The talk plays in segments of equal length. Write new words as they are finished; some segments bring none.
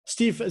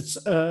Steve, it's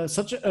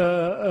such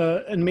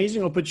an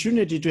amazing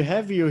opportunity to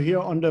have you here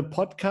on the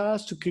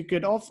podcast to kick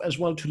it off, as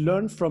well to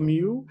learn from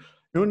you.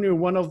 You're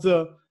one of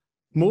the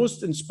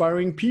most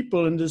inspiring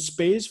people in this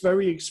space,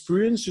 very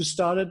experienced. You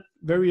started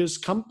various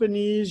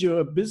companies,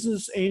 you're a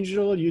business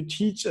angel, you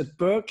teach at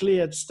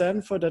Berkeley, at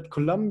Stanford, at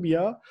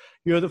Columbia.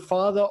 You're the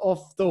father of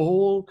the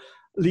whole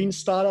lean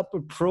startup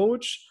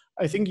approach.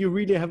 I think you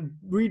really have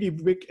really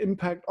big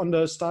impact on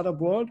the startup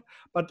world.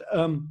 But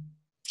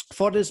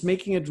for this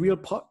Making It Real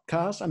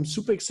podcast, I'm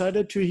super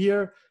excited to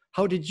hear,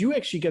 how did you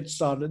actually get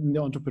started in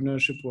the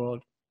entrepreneurship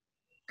world?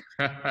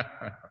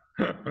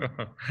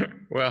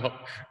 Well,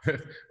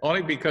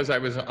 only because I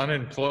was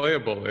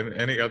unemployable in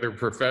any other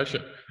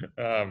profession.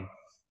 I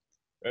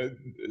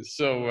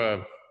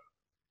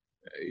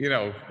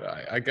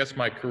guess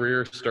my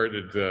career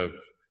started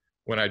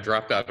when I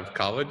dropped out of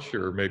college,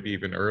 or maybe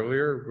even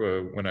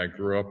earlier, when I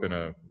grew up in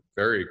a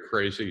very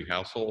crazy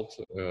household.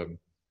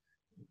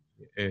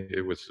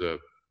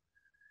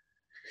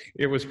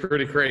 It was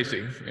pretty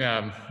crazy.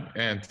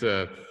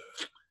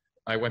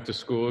 I went to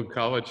school and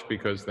college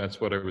because that's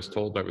what I was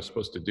told I was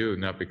supposed to do,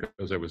 not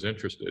because I was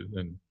interested,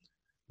 and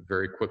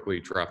very quickly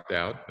dropped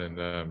out and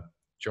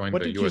joined the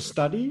US. What did you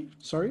study?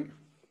 Sorry?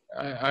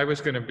 I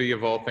was going to be,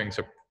 of all things,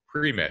 a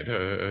pre-med.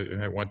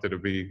 I wanted to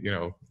be,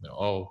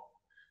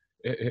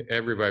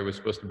 everybody was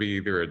supposed to be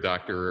either a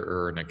doctor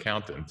or an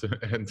accountant.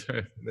 and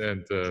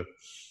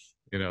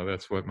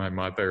that's what my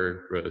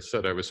mother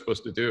said I was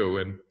supposed to do.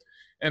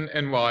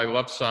 And while I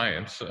love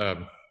science,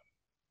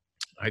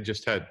 I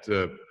just had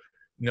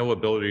no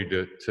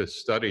ability to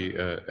study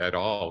at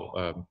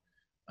all.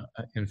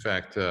 In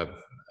fact,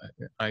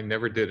 I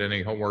never did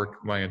any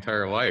homework my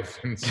entire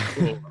life in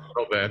school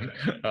until then.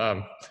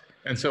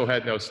 And so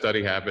had no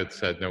study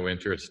habits, had no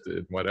interest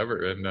in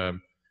whatever.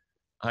 And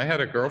I had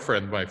a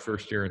girlfriend my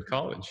first year in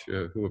college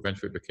who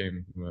eventually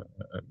became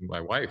my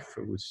wife,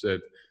 who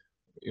said,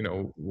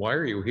 why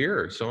are you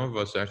here? Some of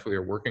us actually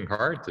are working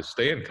hard to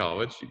stay in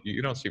college.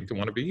 You don't seem to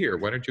want to be here.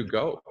 Why don't you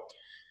go?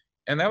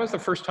 And that was the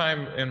first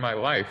time in my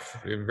life,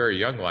 in very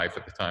young life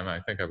at the time,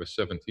 I think I was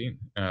 17,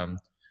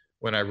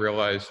 when I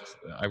realized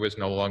I was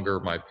no longer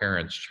my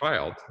parents'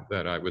 child,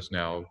 that I was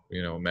now,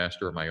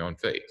 master of my own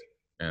fate.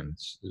 And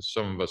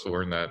some of us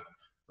learn that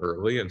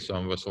early, and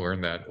some of us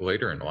learn that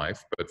later in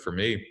life. But for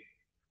me,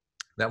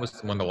 that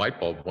was when the light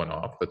bulb went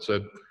off that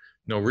said,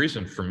 no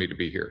reason for me to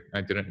be here.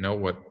 I didn't know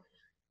what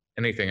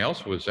anything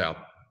else was out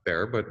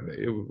there, but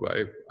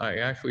I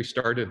actually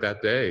started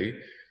that day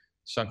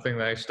something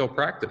that I still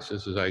practice,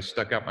 is I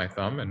stuck out my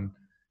thumb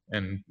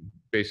and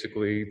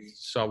basically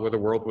saw where the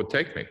world would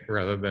take me,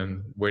 rather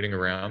than waiting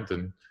around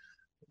and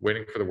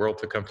waiting for the world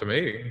to come to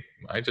me.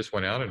 I just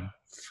went out and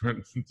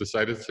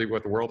decided to see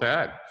what the world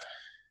had.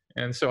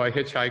 And so I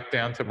hitchhiked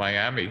down to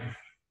Miami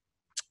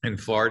in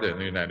Florida in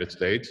the United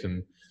States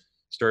and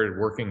started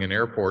working in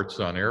airports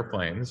on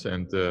airplanes,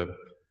 and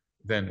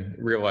then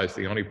realized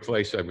the only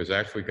place I was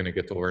actually going to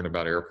get to learn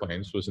about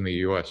airplanes was in the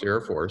US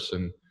Air Force.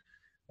 And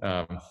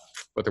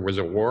but there was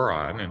a war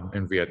on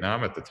in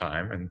Vietnam at the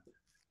time,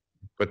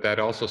 but that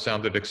also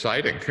sounded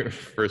exciting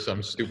for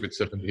some stupid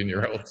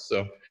 17-year-old.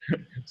 So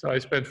I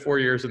spent 4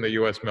 years in the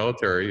US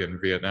military in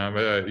Vietnam,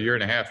 a year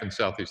and a half in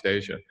Southeast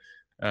Asia,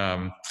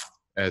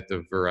 at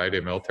a variety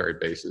of military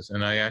bases.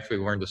 And I actually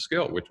learned a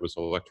skill, which was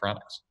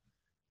electronics.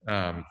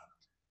 I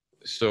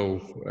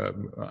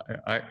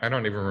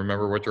don't even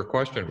remember what your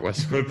question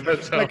was. But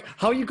that's like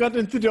how you got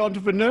into the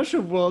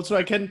entrepreneurship world. So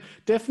I can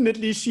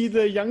definitely see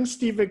the young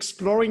Steve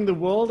exploring the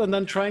world and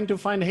then trying to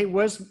find, hey,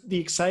 where's the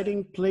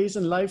exciting place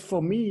in life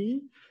for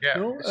me?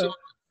 Yeah.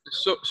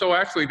 So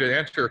actually, to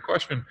answer your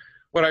question,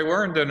 what I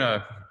learned in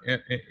a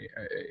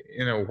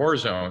war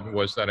zone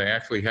was that I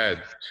actually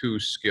had two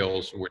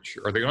skills, which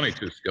are the only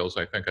two skills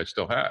I think I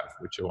still have,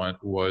 which one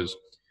was,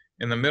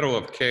 in the middle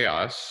of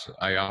chaos,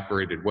 I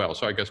operated well.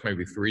 So I guess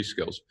maybe three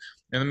skills.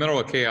 In the middle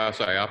of chaos,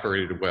 I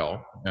operated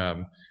well.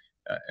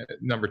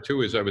 Number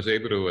two is I was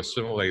able to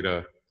assimilate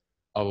a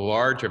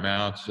large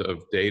amount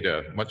of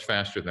data much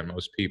faster than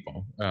most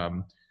people.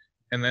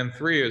 And then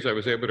three is I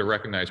was able to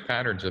recognize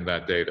patterns in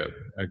that data,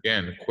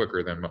 again,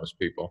 quicker than most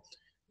people.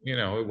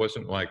 It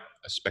wasn't like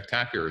a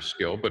spectacular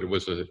skill, but it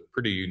was a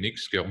pretty unique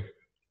skill.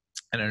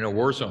 And in a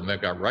war zone,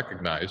 that got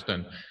recognized.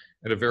 And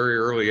at a very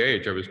early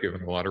age, I was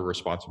given a lot of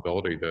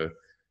responsibility to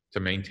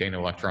maintain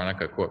electronic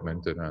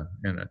equipment in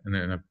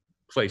a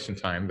place and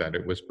time that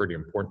it was pretty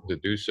important to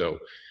do so.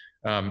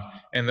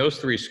 And those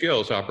three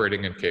skills,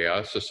 operating in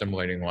chaos,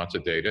 assimilating lots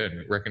of data,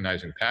 and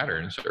recognizing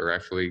patterns, are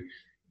actually,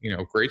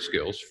 great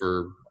skills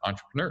for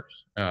entrepreneurs.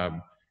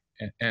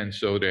 And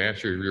so to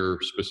answer your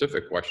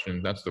specific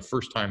question, that's the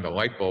first time the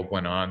light bulb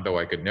went on, though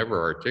I could never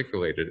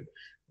articulate it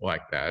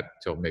like that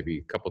till maybe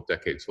a couple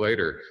decades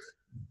later.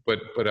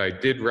 But I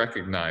did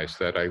recognize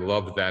that I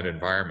loved that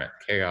environment,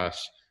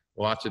 chaos,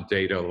 lots of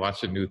data,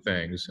 lots of new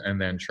things,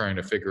 and then trying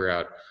to figure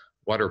out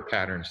what are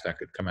patterns that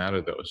could come out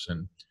of those.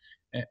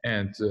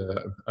 And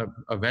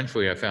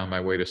eventually I found my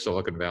way to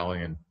Silicon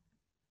Valley in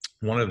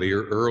one of the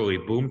early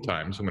boom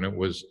times when it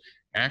was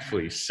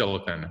actually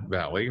Silicon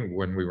Valley,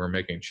 when we were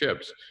making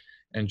chips.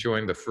 and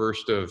joined the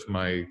first of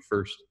my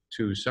first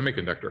two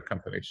semiconductor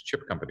companies,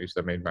 chip companies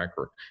that made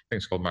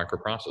things called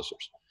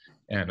microprocessors.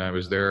 And I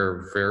was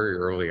there very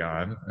early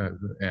on,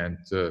 and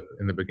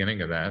in the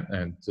beginning of that,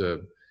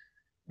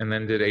 and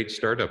then did 8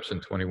 startups in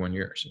 21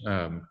 years.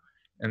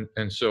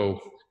 And so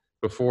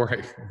before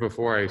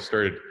I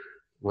started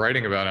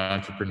writing about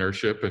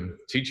entrepreneurship and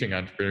teaching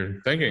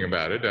entrepreneurship, thinking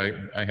about it,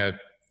 I had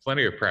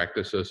plenty of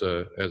practice as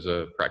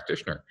a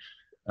practitioner,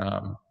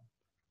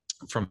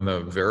 from the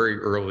very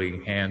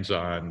early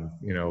hands-on,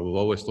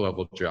 lowest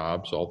level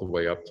jobs all the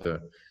way up to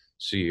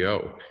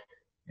CEO.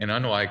 And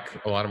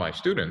unlike a lot of my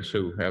students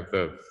who have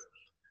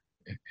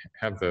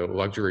the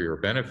luxury or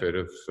benefit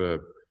of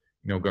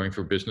going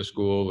through business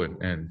school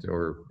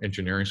or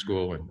engineering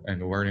school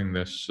and learning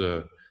this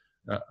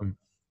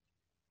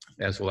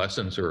as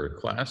lessons or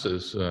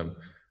classes,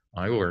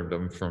 I learned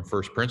them from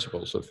first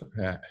principles of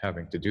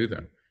having to do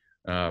them.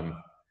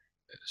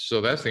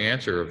 So that's the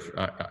answer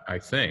I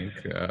think,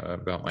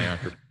 about my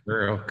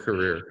entrepreneurial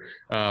career,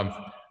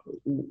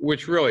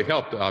 which really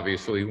helped,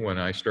 obviously, when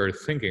I started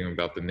thinking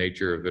about the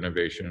nature of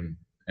innovation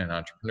and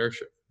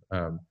entrepreneurship.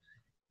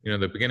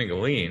 The beginning of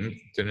Lean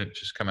didn't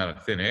just come out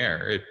of thin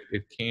air.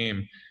 It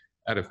came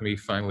out of me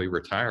finally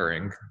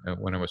retiring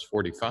when I was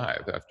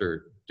 45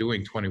 after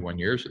doing 21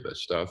 years of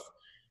this stuff,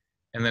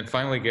 and then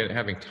finally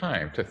having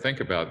time to think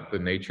about the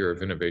nature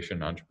of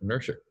innovation and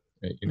entrepreneurship.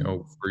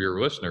 For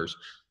your listeners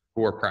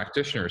who are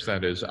practitioners,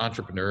 that is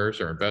entrepreneurs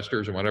or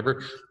investors or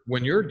whatever,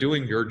 when you're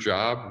doing your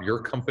job,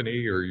 your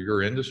company or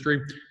your industry,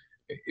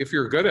 if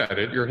you're good at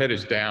it, your head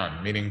is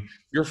down, meaning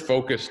you're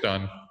focused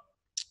on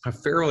a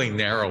fairly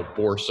narrow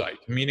bore sight,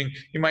 meaning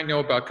you might know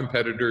about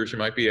competitors, you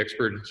might be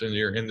experts in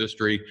your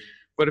industry,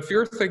 but if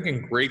you're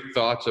thinking great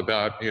thoughts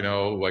about,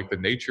 like the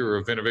nature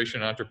of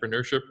innovation and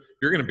entrepreneurship,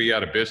 you're going to be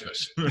out of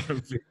business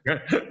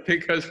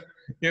because,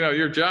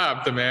 your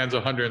job demands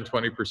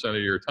 120%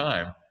 of your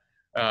time.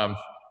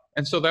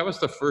 And so that was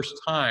the first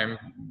time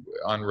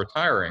on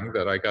retiring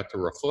that I got to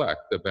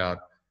reflect about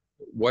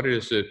what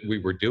is it we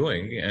were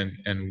doing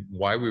and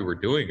why we were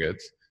doing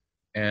it.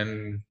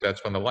 And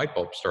that's when the light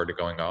bulb started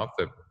going off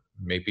that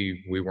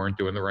maybe we weren't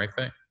doing the right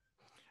thing.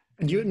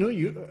 And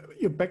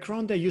your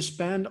background there, you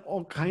spanned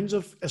all kinds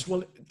of, as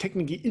well,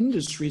 technical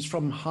industries,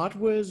 from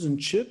hardwares and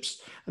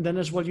chips, and then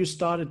as well you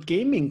started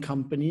gaming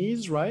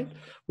companies, right?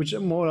 Which are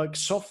more like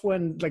software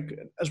and like,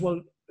 as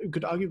well, you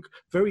could argue,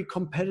 very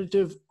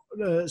competitive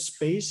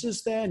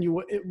spaces there, and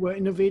you were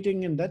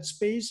innovating in that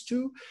space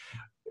too.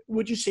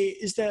 Would you say,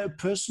 is there a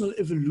personal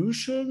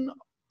evolution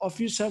of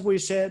yourself where you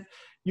said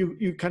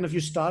you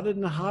started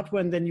in the hardware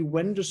and then you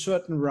went a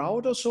certain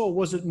route or so, or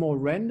was it more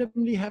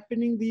randomly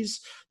happening, these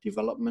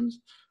developments?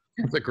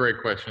 That's a great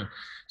question.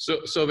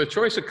 So the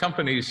choice of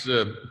companies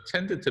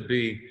tended to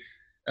be,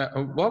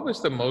 what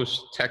was the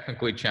most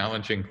technically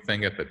challenging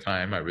thing at the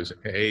time? I was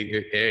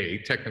A,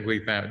 technically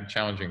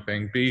challenging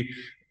thing, B,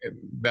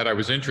 that I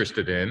was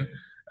interested in,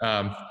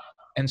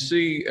 and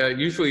C,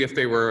 usually if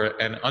they were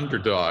an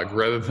underdog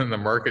rather than the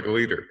market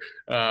leader.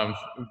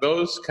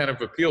 Those kind of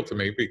appeal to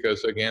me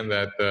because, again,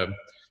 that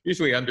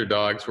usually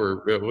underdogs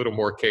were a little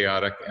more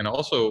chaotic and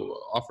also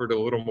offered a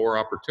little more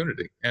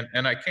opportunity.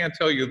 And I can't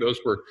tell you those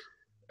were,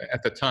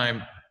 at the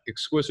time,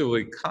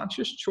 exquisitely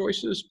conscious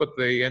choices, but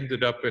they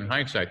ended up in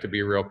hindsight to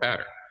be a real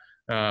pattern.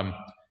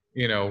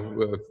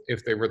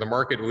 If they were the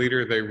market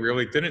leader, they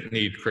really didn't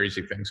need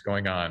crazy things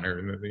going on,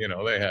 or,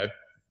 they had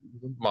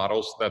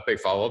models that they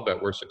followed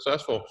that were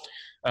successful.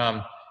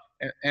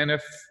 And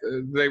if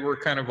they were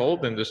kind of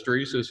old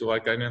industries, it's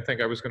like I didn't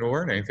think I was going to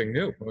learn anything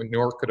new,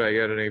 nor could I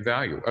add any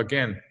value.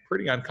 Again,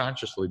 pretty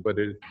unconsciously, but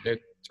it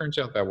turns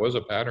out that was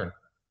a pattern.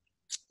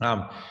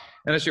 And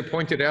as you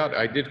pointed out,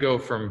 I did go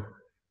from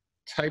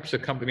types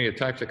of company to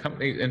types of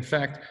company. In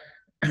fact,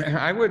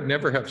 I would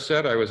never have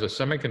said I was a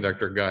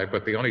semiconductor guy,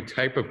 but the only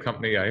type of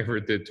company I ever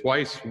did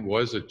twice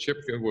was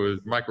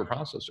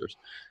microprocessors.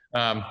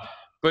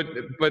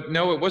 But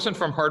no, it wasn't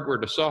from hardware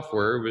to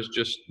software. It was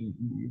just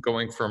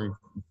going from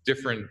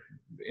different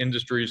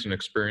industries and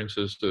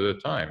experiences to the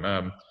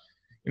time.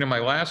 My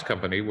last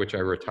company, which I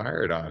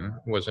retired on,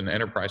 was an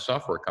enterprise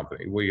software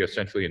company. We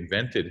essentially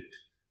invented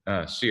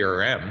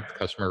CRM,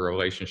 customer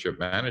relationship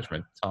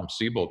management. Tom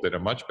Siebel did a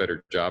much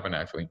better job in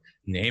actually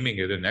naming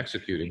it and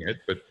executing it.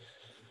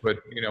 But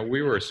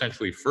we were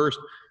essentially first.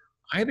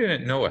 I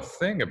didn't know a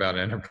thing about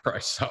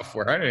enterprise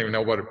software. I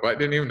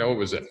didn't even know it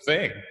was a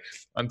thing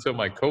until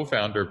my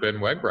co-founder, Ben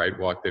Wegbright,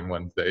 walked in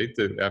one day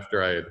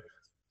after I had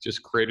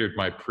just created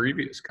my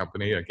previous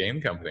company, a game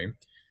company,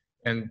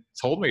 and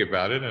told me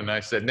about it. And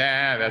I said,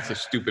 nah, that's a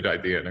stupid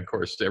idea. And of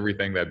course,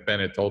 everything that Ben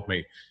had told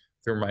me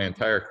through my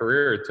entire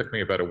career, it took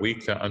me about a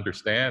week to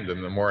understand.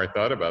 And the more I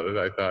thought about it,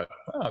 I thought,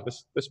 oh,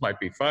 this might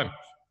be fun.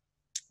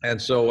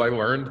 And so I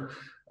learned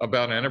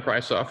about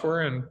enterprise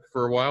software, and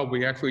for a while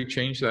we actually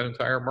changed that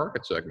entire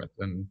market segment.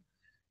 And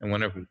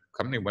when a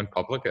company went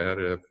public, it had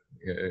a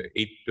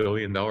 $8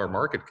 billion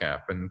market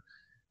cap, and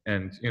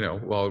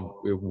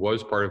while it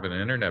was part of an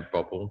internet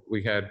bubble,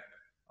 we had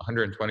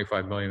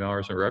 $125 million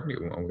in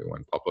revenue when we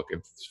went public.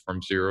 It's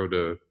from 0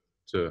 to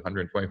to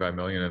 125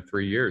 million in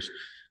 3 years.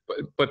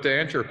 But to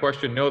answer your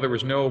question, no, there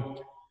was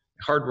no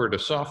hardware to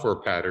software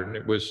pattern.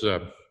 It was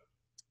the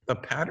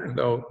pattern,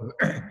 though,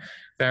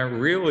 that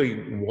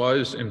really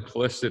was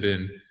implicit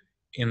in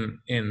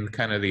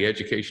kind of the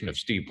education of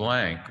Steve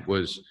Blank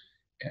was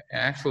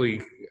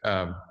actually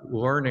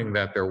learning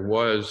that there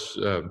was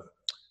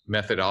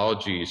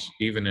methodologies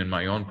even in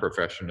my own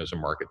profession as a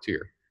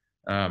marketeer.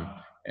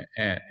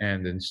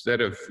 And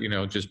instead of,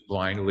 just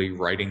blindly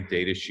writing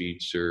data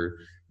sheets or,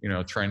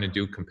 trying to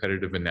do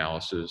competitive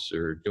analysis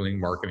or doing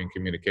marketing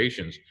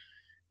communications,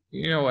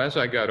 as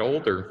I got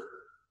older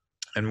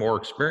and more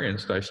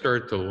experienced, I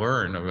started to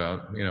learn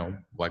about,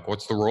 like,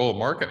 what's the role of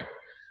marketing?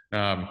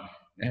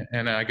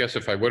 And I guess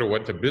if I would have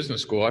went to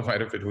business school, I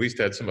might have at least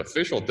had some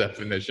official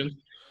definitions,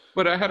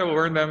 but I had to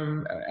learn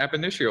them ab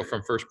initio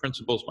from first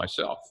principles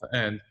myself.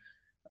 And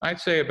I'd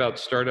say about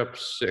startup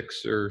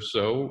 6 or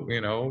so,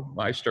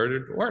 I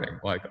started learning,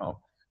 like,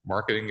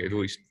 marketing, at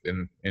least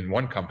in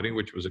one company,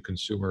 which was a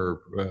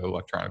consumer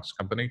electronics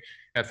company,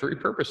 had 3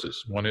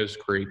 purposes. One is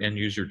create end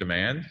user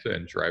demand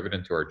and drive it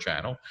into our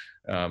channel,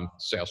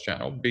 sales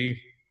channel. B,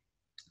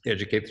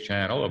 educate the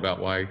channel about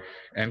why,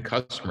 and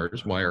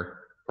customers, why our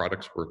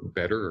products were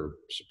better or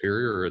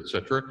superior, et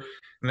cetera.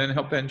 And then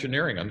help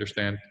engineering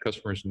understand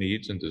customers'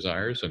 needs and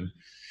desires and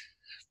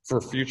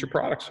for future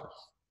products,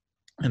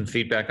 and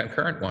feedback on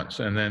current ones.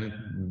 And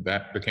then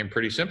that became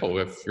pretty simple.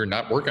 If you're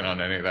not working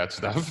on any of that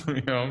stuff,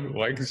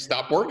 like,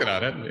 stop working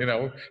on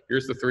it.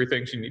 Here's the 3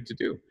 things you need to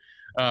do.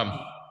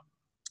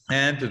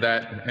 And to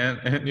that,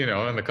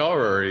 and the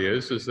corollary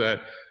is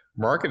that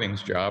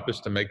marketing's job is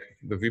to make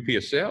the VP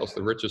of sales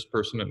the richest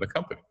person in the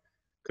company.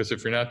 Because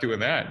if you're not doing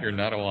that, you're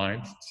not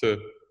aligned to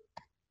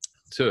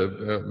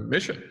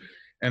mission.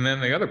 And then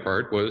the other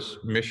part was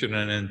mission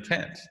and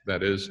intent.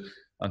 That is,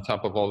 on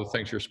top of all the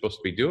things you're supposed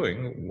to be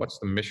doing, what's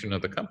the mission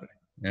of the company?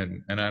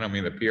 And I don't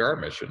mean the PR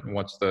mission.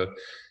 What's the,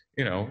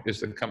 is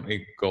the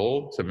company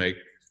goal to make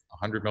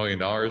 $100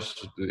 million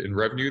in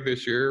revenue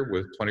this year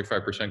with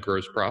 25%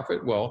 gross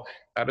profit? Well,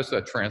 how does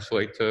that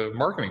translate to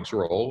marketing's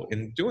role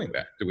in doing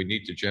that? Do we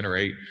need to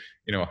generate,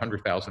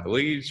 100,000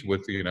 leads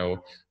with,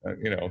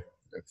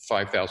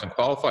 5,000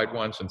 qualified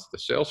ones into the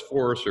sales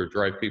force, or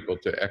drive people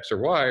to X or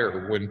Y,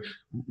 or win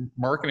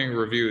marketing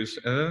reviews?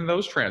 And then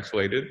those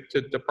translated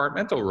to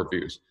departmental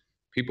reviews.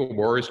 People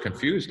were always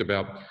confused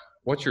about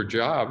what's your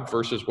job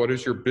versus what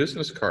does your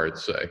business card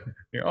say?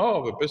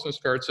 The business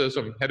card says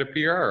I'm head of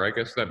PR. I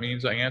guess that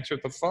means I answer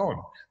the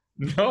phone.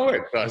 No,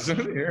 it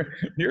doesn't.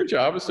 Your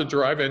job is to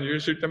drive end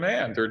user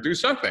demand or do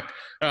something.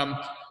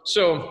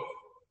 So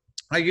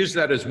I use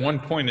that as one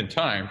point in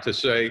time to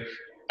say,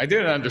 I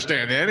didn't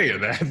understand any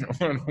of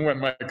that when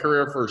my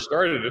career first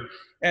started.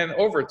 And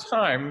over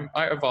time,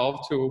 I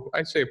evolved to,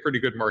 I'd say, a pretty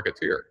good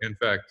marketeer. In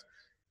fact,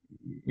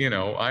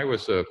 I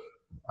was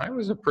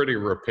a pretty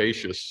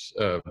rapacious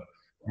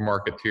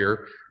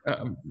marketeer,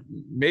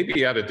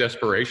 maybe out of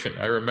desperation.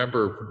 I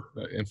remember,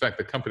 in fact,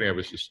 the company I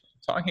was just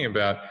talking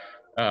about,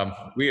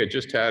 we had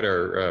just had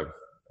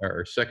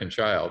our second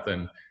child,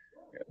 and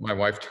my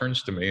wife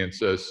turns to me and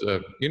says,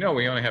 we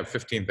only have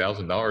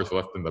 $15,000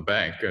 left in the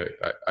bank.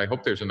 I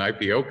hope there's an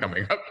IPO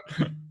coming up.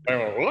 I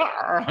went,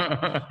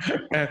 wow.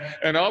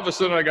 And all of a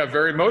sudden I got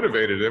very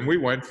motivated, and we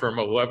went from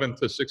 11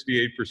 to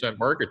 68%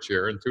 market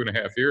share in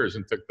 2.5 years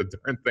and took the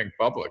darn thing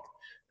public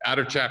out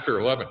of Chapter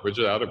 11, which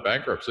is out of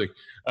bankruptcy.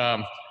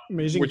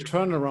 Amazing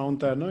turnaround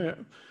there, no?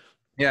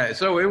 Yeah,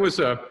 so it was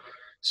a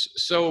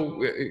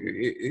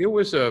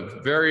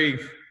very,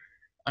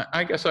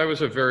 I guess I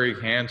was a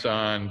very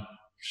hands-on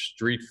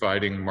street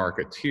fighting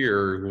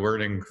marketeer,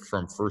 learning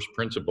from first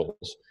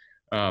principles.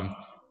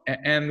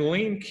 And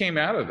Lean came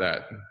out of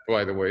that,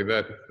 by the way.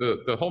 That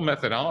the whole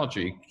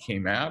methodology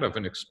came out of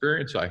an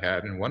experience I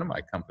had in one of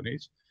my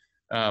companies.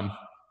 And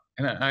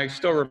I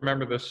still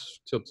remember this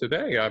till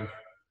today.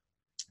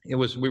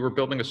 We were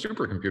building a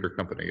supercomputer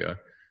company,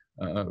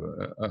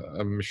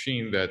 a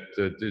machine that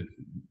did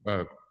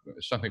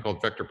something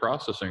called vector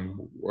processing,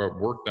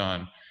 worked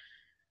on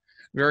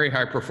very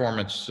high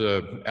performance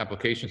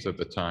applications at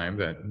the time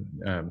that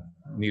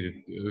needed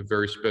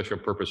very special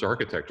purpose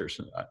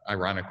architectures.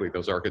 Ironically,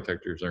 those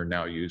architectures are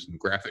now used in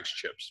graphics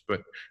chips,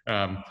 but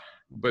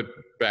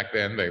back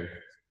then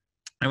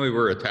and we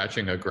were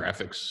attaching a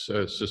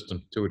graphics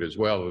system to it as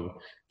well. It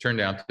turned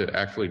out to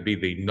actually be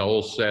the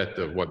null set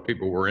of what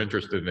people were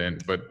interested in,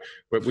 but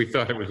we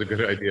thought it was a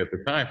good idea at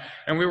the time.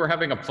 And we were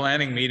having a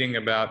planning meeting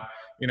about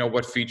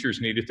what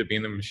features needed to be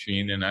in the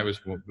machine, and I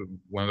was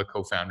one of the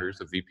co-founders,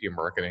 the VP of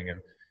marketing,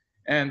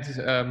 and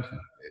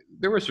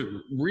there was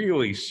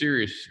really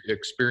serious,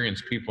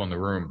 experienced people in the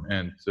room,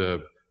 and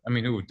who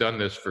have done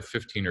this for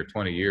 15 or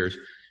 20 years,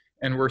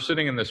 and we're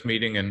sitting in this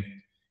meeting, and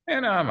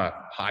I'm a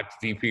hot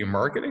VP of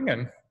marketing,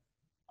 and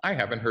I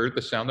haven't heard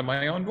the sound of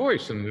my own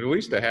voice in at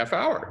least a half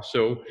hour.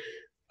 So,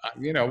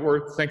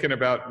 we're thinking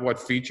about what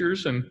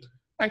features, and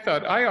I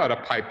thought I ought to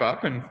pipe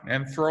up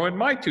and throw in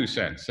my 2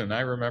 cents, and I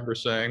remember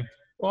saying,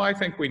 well, I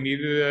think we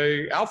needed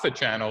a alpha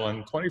channel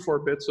and 24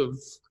 bits of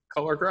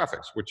color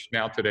graphics, which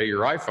now today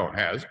your iPhone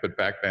has, but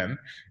back then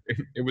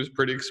it was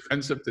pretty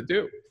expensive to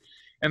do.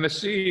 And the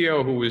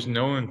CEO, who was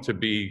known to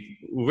be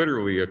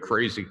literally a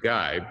crazy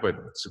guy, but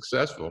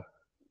successful,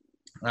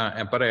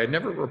 but I had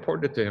never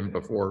reported to him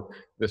before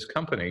this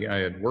company. I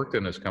had worked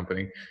in this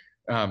company,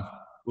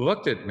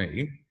 looked at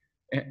me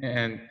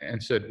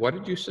and said, "What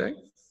did you say?"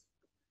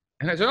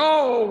 And I said,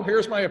 "Oh,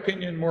 here's my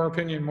opinion, more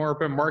opinion,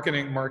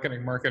 marketing.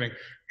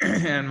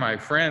 And my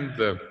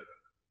friend,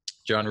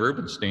 John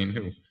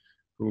Rubenstein,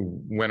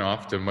 who went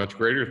off to much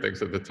greater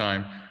things at the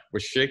time,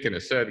 was shaking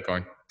his head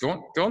going,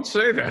 don't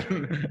say that.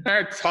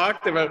 I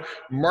talked about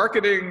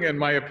marketing and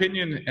my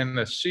opinion, and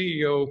the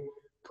CEO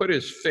put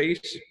his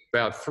face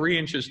about 3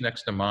 inches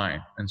next to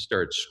mine and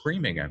started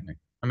screaming at me.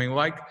 I mean,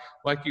 like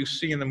you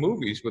see in the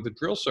movies with the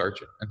drill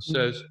sergeant, and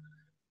says,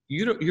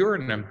 you're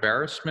an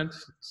embarrassment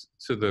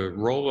to the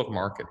role of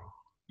marketing.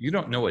 You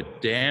don't know a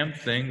damn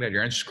thing that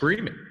you're, and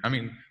screaming. I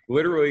mean,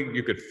 literally,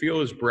 you could feel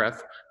his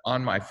breath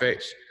on my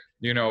face.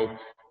 You know,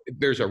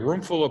 there's a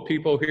room full of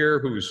people here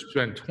who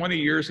spent 20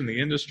 years in the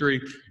industry,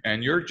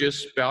 and you're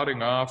just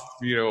spouting off,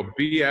 you know,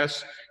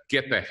 BS.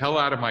 Get the hell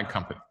out of my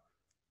company.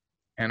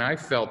 And I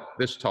felt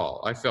this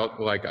tall. I felt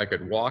like I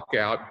could walk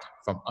out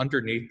from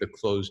underneath the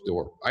closed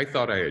door. I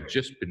thought I had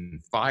just been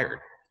fired.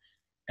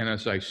 And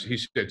he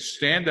said,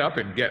 stand up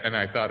and get, and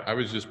I thought I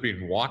was just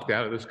being walked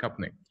out of this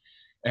company.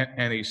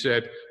 And he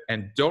said,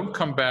 and don't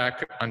come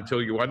back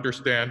until you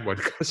understand what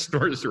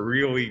customers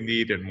really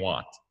need and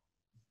want.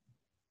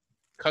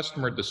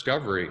 Customer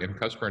discovery and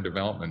customer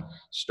development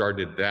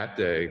started that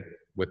day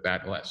with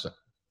that lesson,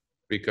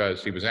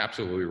 because he was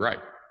absolutely right.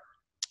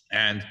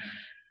 And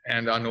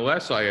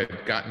unless I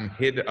had gotten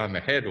hit on the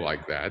head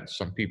like that,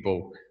 some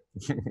people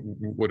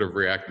would have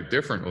reacted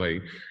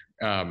differently.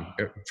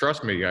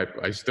 Trust me,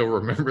 I still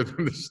remember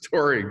the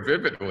story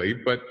vividly,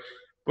 but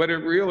it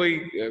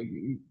really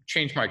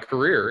changed my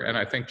career, and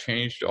I think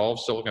changed all of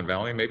Silicon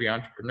Valley, maybe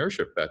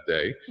entrepreneurship that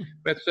day,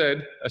 that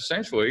said,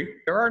 essentially,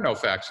 there are no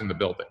facts in the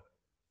building,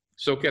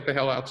 so get the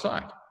hell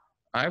outside.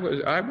 I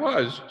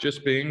was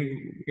just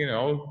being, you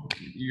know,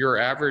 your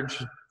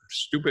average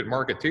stupid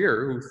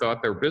marketeer who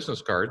thought their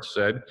business card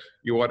said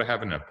you ought to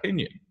have an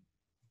opinion.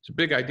 It's a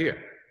big idea.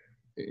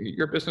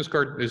 Your business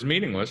card is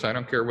meaningless. I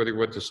don't care whether you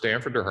went to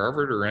Stanford or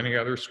Harvard or any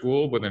other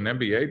school with an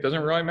MBA. It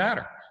doesn't really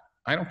matter.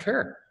 I don't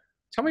care.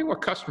 Tell me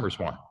what customers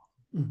want.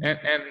 And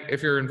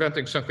if you're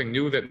inventing something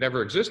new that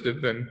never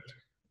existed, then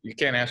you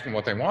can't ask them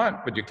what they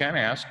want, but you can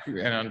ask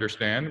and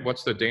understand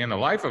what's the day in the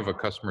life of a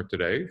customer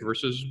today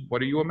versus what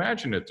do you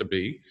imagine it to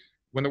be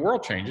when the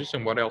world changes,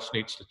 and what else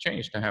needs to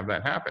change to have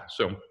that happen.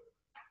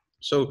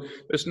 So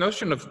this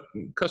notion of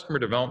customer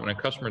development and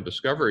customer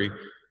discovery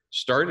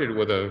started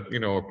with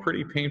a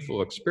pretty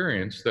painful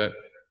experience that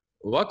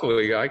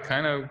luckily I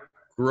kind of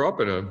grew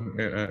up in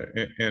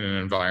an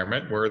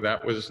environment where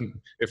that was,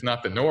 if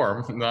not the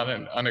norm, not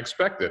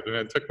unexpected. And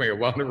it took me a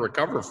while to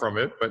recover from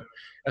it. But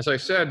as I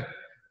said,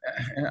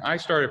 I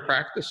started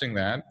practicing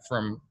that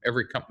from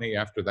every company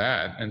after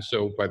that. And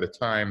so by the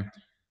time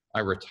I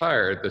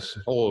retired, this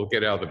whole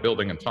get out of the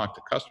building and talk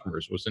to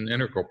customers was an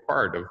integral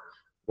part of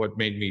what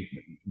made me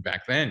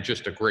back then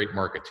just a great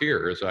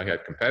marketeer, as I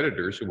had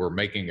competitors who were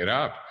making it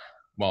up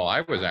while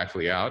I was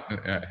actually out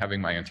having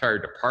my entire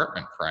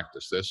department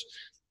practice this.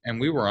 And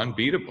we were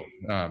unbeatable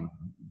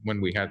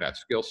when we had that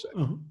skill set.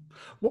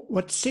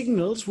 What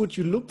signals would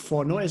you look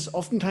for? No, as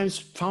oftentimes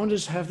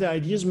founders have their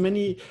ideas.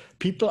 Many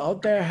people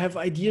out there have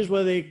ideas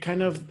where they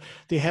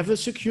have a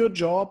secure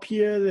job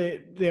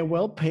here. They're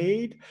well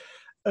paid.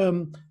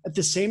 At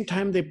the same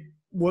time, they're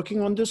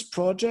working on this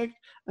project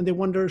and they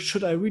wonder,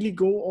 should I really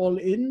go all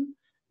in?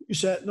 You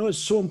said, no, it's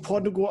so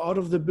important to go out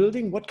of the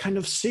building. What kind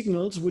of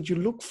signals would you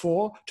look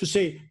for to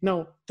say,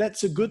 no,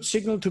 that's a good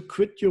signal to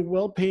quit your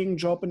well-paying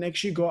job and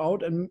actually go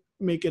out and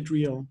make it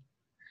real?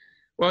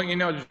 Well,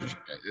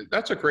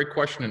 that's a great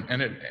question.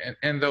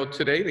 And though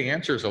today the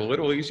answer is a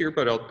little easier,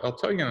 but I'll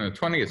tell you, in the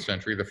 20th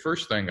century, the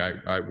first thing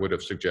I would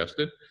have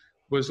suggested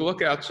was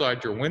look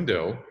outside your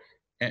window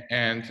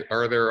and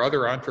are there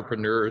other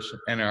entrepreneurs,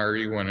 and are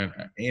you in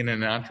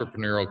an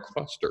entrepreneurial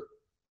cluster?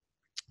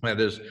 That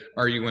is,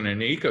 are you in an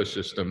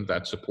ecosystem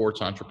that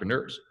supports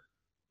entrepreneurs?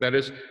 That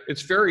is,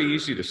 it's very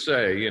easy to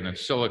say in a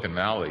Silicon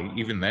Valley,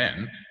 even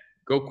then,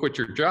 go quit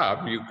your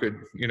job. You could,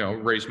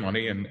 raise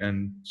money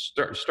and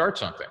start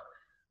something.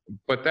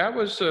 But that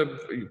was a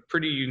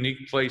pretty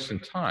unique place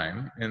and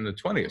time in the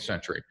 20th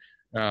century.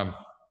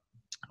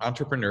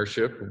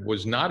 Entrepreneurship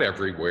was not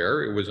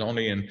everywhere. It was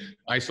only in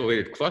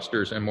isolated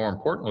clusters. And more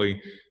importantly,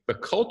 the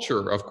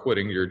culture of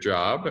quitting your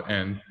job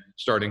and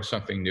starting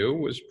something new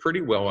was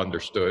pretty well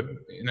understood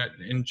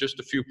in just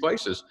a few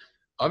places.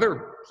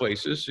 Other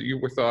places, you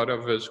were thought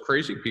of as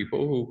crazy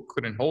people who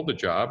couldn't hold a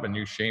job, and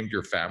you shamed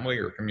your family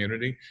or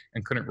community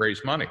and couldn't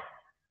raise money.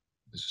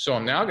 So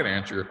I'm now going to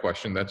answer your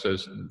question that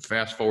says,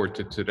 fast forward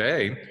to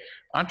today,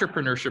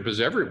 entrepreneurship is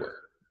everywhere.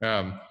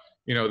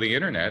 The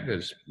internet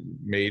has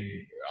made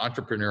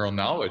entrepreneurial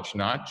knowledge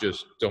not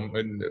just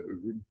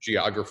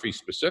geography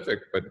specific,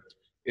 but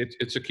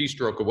it's a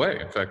keystroke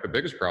away. In fact, the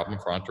biggest problem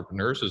for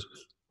entrepreneurs is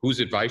whose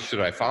advice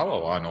should I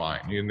follow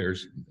online? And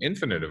there's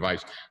infinite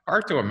advice.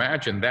 Hard to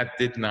imagine that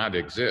did not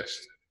exist.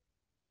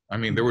 I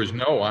mean, there was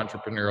no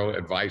entrepreneurial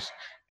advice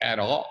at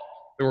all.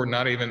 There were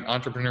not even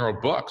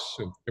entrepreneurial books.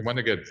 If you want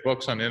to get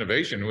books on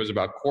innovation, it was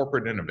about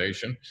corporate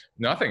innovation,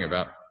 nothing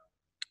about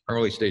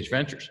early stage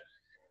ventures.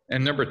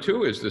 And number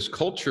two is this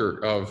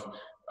culture of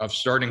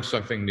starting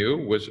something new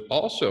was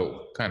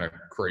also kind of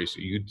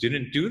crazy. You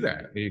didn't do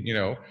that. You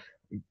know,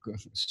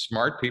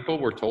 smart people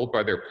were told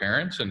by their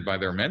parents and by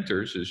their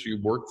mentors is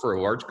you work for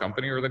a large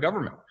company or the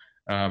government.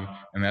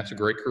 And that's a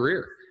great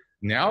career.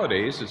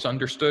 Nowadays, it's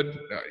understood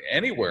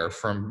anywhere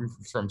from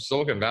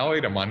Silicon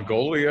Valley to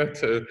Mongolia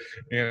to,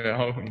 you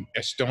know,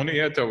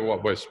 Estonia to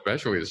what was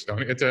especially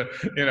Estonia to,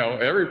 you know,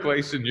 every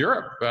place in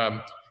Europe,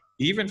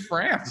 even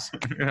France,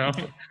 you know,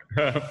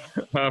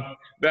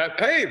 that,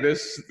 hey,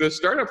 this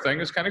startup thing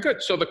is kind of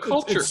good. So the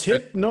culture. It's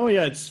hit. No,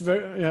 yeah, it's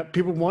very, yeah,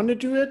 people want to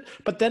do it.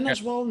 But then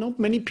as well, no,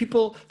 many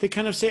people, they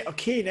kind of say,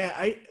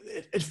 okay,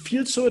 it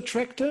feels so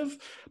attractive.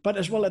 But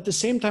as well, at the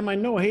same time, I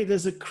know, hey,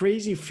 there's a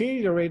crazy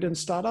failure rate in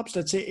startups.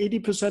 Let's say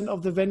 80%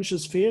 of the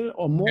ventures fail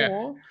or more.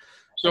 Yeah.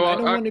 So I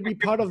don't want to be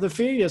part of the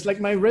failures.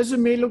 Like my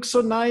resume looks so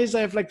nice.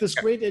 I have like this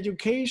great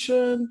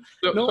education.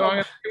 So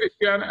I'm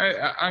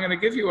going to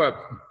give you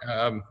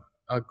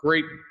a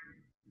great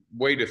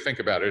way to think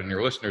about it, and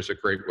your listeners a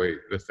great way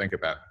to think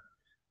about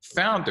it.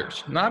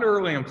 Founders, not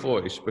early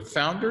employees, but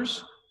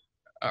founders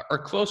are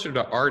closer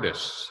to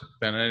artists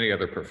than any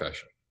other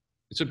profession.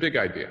 It's a big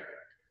idea.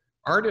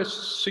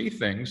 Artists see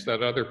things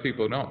that other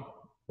people don't,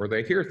 or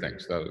they hear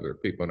things that other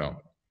people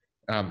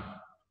don't.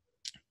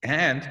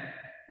 And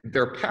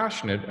they're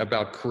passionate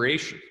about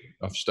creation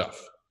of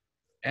stuff.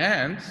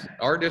 And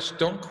artists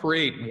don't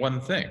create one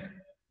thing.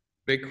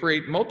 They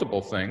create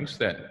multiple things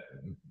that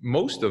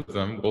most of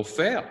them will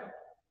fail.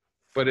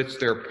 But it's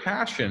their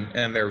passion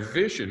and their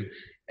vision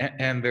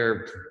and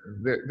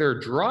their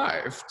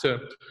drive to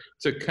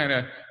kind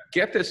of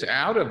get this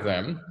out of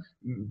them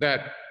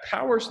that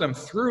powers them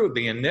through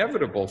the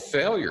inevitable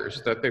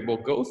failures that they will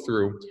go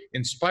through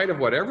in spite of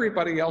what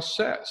everybody else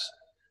says.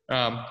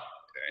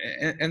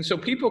 And so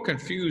people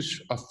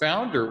confuse a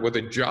founder with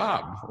a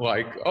job,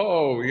 like,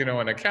 oh, you know,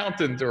 an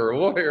accountant or a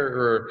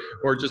lawyer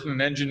or just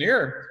an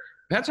engineer.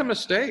 That's a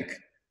mistake.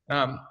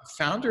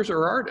 Founders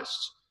are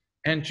artists.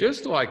 And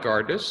just like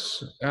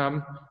artists,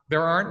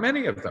 there aren't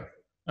many of them.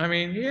 I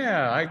mean,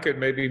 yeah, I could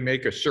maybe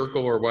make a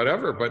circle or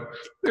whatever, but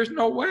there's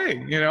no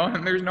way, you know,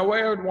 and there's no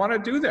way I would want to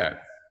do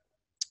that.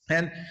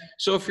 And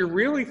so if you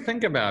really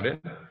think about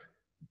it,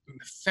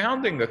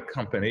 founding a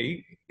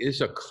company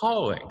is a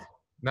calling,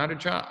 not a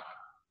job.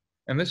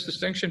 And this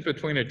distinction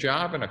between a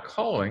job and a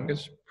calling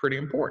is pretty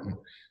important.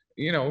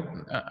 You know,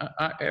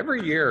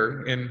 every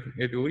year,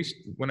 at least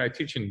when I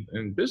teach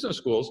in business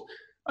schools,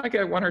 I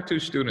get one or two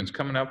students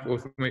coming up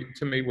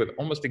to me with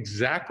almost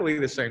exactly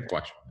the same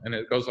question. And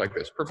it goes like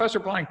this: Professor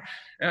Blank,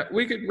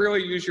 we could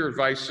really use your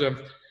advice.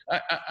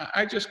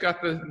 I just got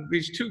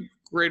these two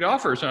great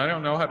offers and I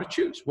don't know how to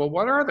choose. Well,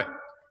 what are they?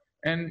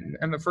 And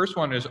the first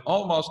one is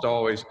almost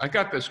always, I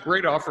got this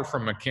great offer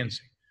from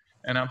McKinsey.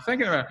 And I'm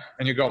thinking about,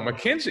 and you go,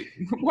 McKinsey,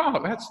 wow,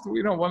 that's,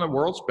 you know, one of the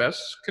world's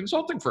best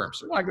consulting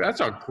firms. Like,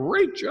 that's a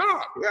great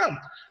job. Yeah.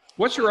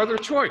 What's your other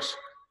choice?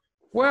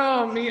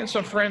 Well, me and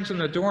some friends in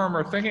the dorm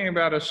are thinking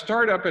about a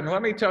startup, and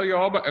let me tell you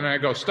all about, and I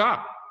go,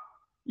 stop.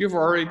 You've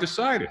already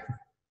decided.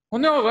 Well,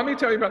 no, let me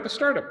tell you about the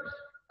startup.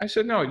 I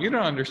said, no, you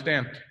don't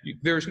understand.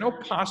 There's no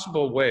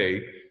possible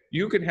way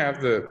you could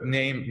have the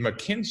name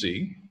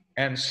McKinsey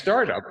and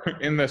startup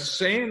in the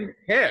same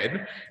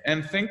head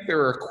and think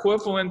they're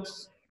equivalent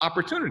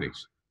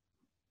opportunities.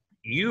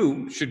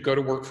 You should go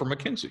to work for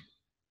McKinsey.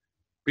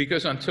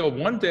 Because until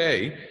one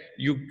day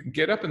you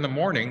get up in the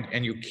morning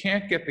and you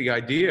can't get the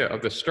idea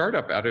of the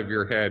startup out of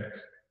your head,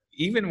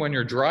 even when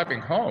you're driving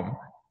home,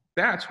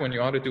 that's when you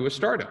ought to do a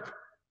startup.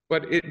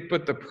 But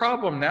the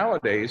problem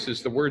nowadays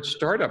is the word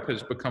startup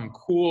has become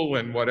cool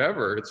and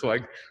whatever. It's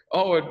like,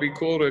 oh, it'd be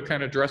cool to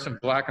kind of dress in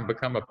black and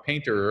become a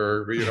painter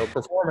or, you know,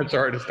 performance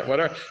artist or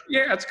whatever.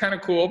 Yeah, it's kind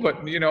of cool,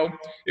 but, you know,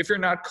 if you're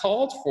not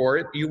called for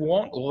it, you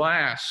won't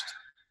last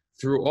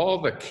through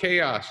all the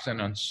chaos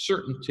and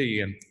uncertainty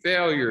and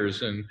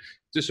failures and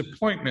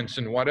disappointments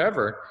and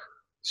whatever.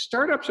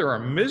 Startups are a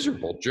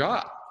miserable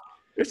job.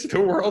 It's the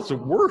world's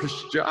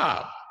worst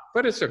job,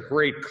 but it's a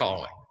great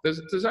calling. Does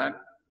that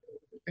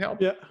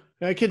help? Yeah,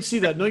 I can see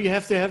that. No, you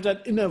have to have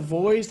that inner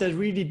voice, that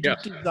really deep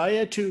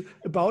desire to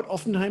about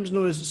oftentimes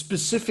know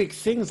specific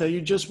things that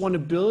you just want to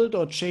build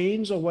or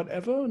change or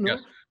whatever. No,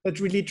 that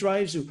really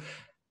drives you.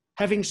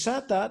 Having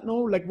said that, no,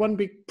 like one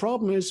big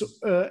problem is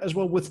as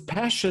well with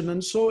passion,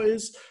 and so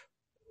is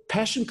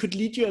passion could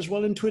lead you as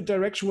well into a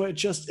direction where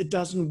it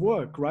doesn't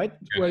work, right?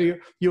 Yes. Where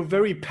you're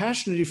very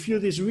passionate, you feel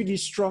this really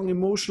strong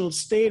emotional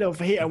state of,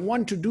 hey, I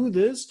want to do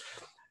this.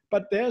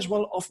 But there as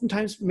well,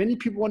 oftentimes many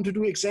people want to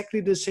do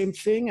exactly the same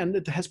thing, and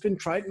it has been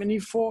tried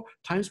many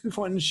times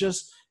before, and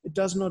it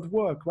does not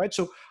work, right?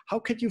 So how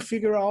can you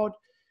figure out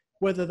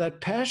whether that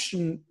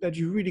passion that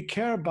you really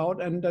care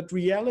about and that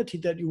reality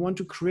that you want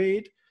to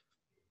create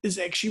is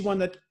actually one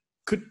that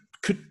could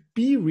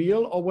be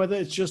real, or whether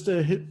it's just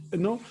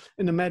an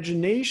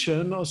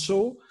imagination or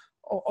so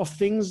of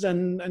things,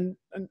 and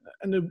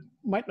it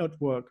might not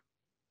work.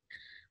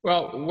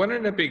 Well,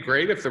 wouldn't it be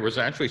great if there was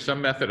actually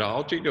some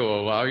methodology to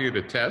allow you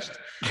to test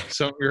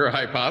some of your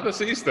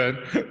hypotheses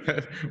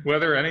that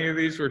whether any of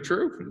these were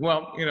true?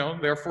 Well,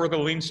 therefore the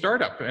lean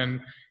startup.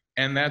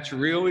 And that's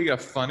really a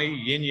funny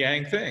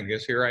yin-yang thing,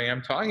 is here I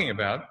am talking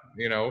about,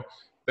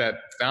 that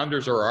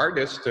founders are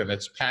artists and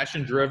it's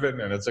passion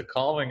driven and it's a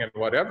calling and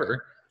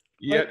whatever,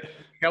 yet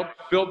help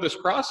build this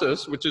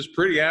process, which is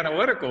pretty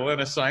analytical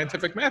and a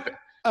scientific method.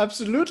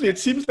 Absolutely. It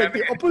seems like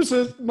the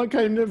opposite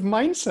kind of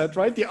mindset,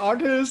 right? The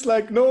artist,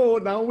 like, no,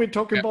 now we're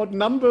talking about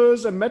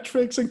numbers and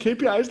metrics and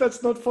KPIs.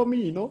 That's not for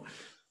me,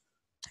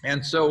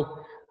 And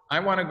so I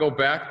want to go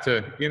back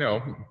to,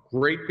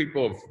 great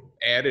people have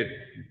added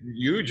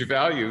huge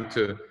value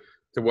to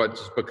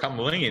what's become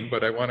lean,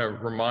 but I want to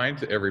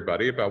remind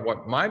everybody about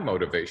what my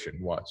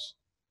motivation was.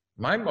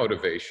 My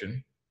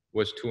motivation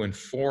was to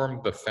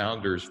inform the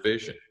founder's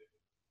vision,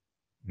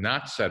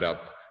 not set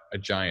up a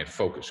giant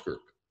focus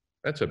group.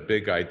 That's a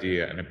big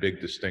idea and a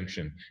big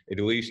distinction, at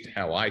least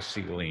how I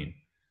see lean.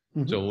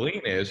 Mm-hmm. So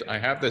lean is, I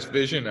have this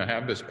vision, I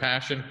have this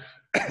passion,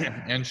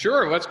 and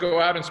sure, let's go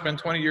out and spend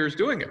 20 years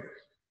doing it.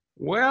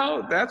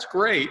 Well, that's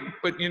great,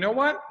 but you know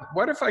what?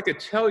 What if I could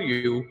tell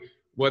you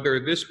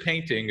whether this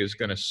painting is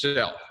going to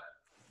sell?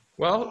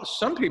 Well,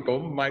 some people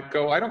might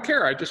go, I don't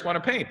care, I just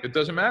want to paint. It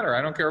doesn't matter,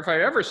 I don't care if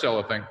I ever sell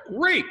a thing.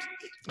 Great,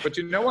 but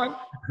you know what?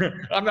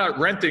 I'm not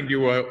renting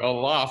you a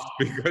loft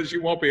because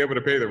you won't be able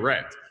to pay the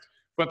rent.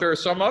 But there are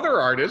some other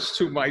artists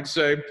who might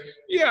say,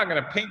 yeah, I'm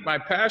going to paint my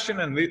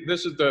passion and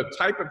this is the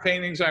type of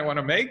paintings I want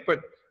to make.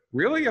 But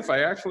really, if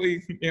I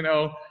actually,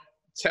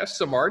 test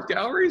some art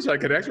galleries, I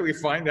could actually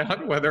find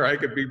out whether I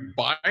could be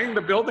buying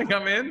the building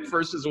I'm in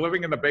versus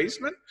living in the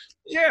basement.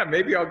 Yeah,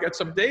 maybe I'll get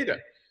some data.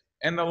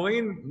 And the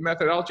lean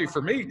methodology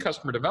for me,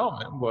 customer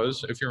development,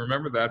 was, if you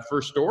remember that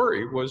first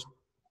story, was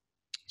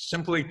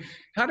simply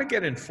how to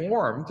get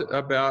informed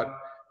about,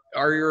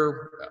 are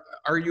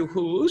you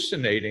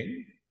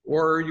hallucinating?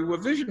 Or are you a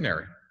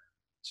visionary?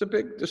 It's a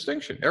big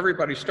distinction.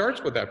 Everybody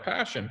starts with that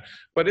passion,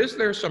 but is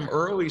there some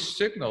early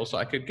signals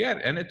I could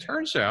get? And it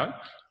turns out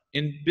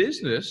in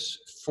business,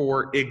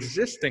 for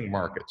existing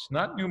markets,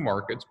 not new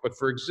markets, but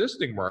for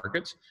existing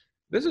markets,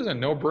 this is a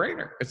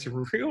no-brainer. It's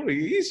really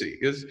easy.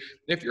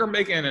 If you're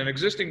making an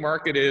existing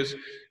market is,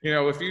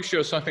 if you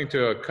show something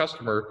to a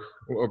customer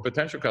or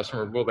potential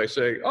customer, will they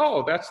say,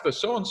 oh, that's the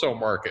so-and-so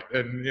market?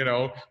 And,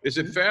 is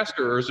it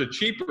faster or is it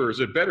cheaper?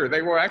 Is it better?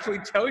 They will actually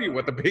tell you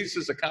what the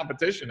basis of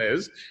competition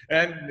is.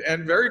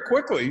 And very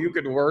quickly you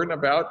can learn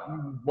about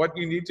what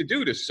you need to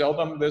do to sell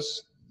them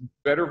this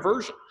better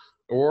version.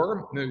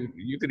 Or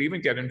you could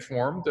even get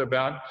informed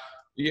about,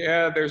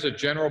 yeah, there's a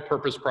general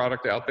purpose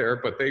product out there,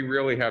 but they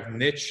really have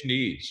niche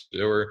needs,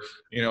 or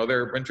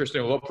they're interested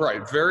in low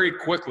price. Very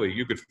quickly,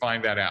 you could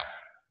find that out.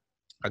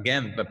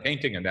 Again, the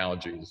painting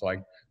analogy is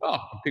like, oh,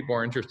 people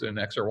are interested in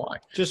X or Y.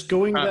 Just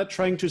going there,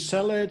 trying to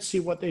sell it, see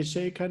what they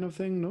say, kind of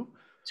thing, no?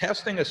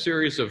 Testing a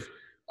series of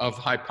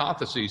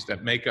hypotheses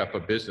that make up a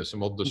business,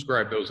 and we'll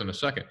describe those in a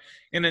second.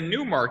 In a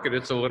new market,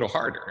 it's a little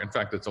harder. In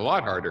fact, it's a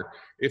lot harder.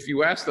 If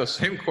you ask those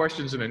same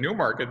questions in a new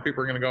market,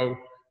 people are going to go,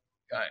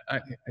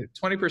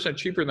 20%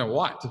 cheaper than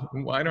what?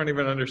 I don't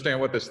even understand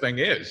what this thing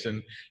is.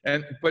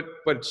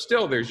 But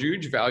still, there's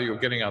huge value of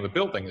getting out of the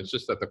building. It's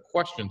just that the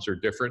questions are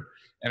different,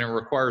 and it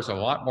requires a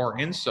lot more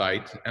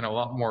insight and a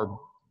lot more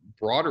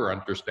broader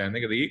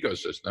understanding of the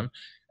ecosystem.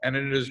 And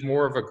it is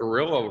more of a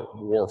guerrilla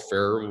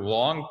warfare,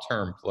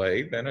 long-term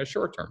play than a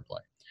short-term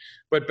play.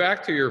 But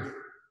back to your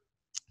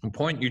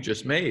point you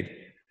just made,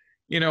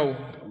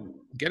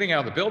 getting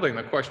out of the building,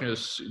 the question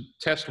is,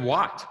 test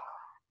what?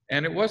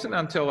 And it wasn't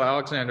until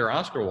Alexander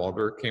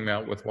Osterwalder came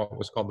out with what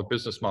was called the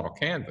business model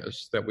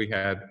canvas that we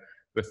had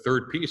the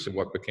third piece of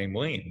what became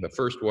lean. The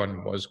first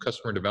one was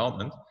customer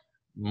development,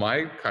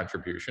 my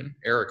contribution,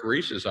 Eric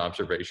Ries's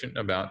observation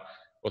about,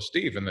 well,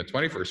 Steve, in the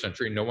 21st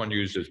century, no one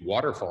uses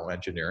waterfall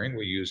engineering.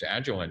 We use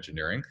agile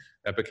engineering.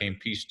 That became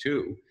piece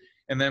two.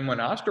 And then when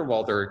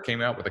Osterwalder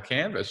came out with a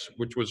canvas,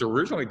 which was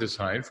originally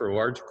designed for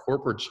large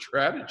corporate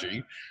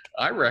strategy,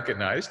 I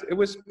recognized it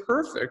was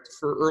perfect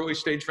for early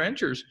stage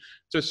ventures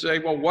to say,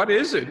 well, what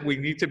is it we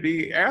need to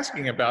be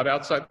asking about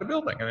outside the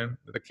building? And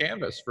the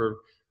canvas, for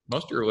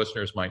most of your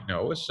listeners might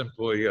know, is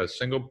simply a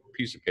single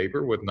piece of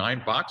paper with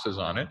 9 boxes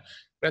on it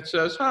that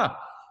says,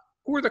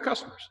 who are the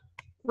customers?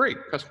 Great,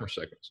 customer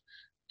segments.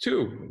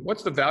 2,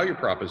 what's the value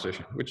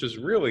proposition, which is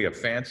really a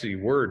fancy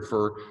word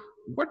for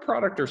what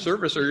product or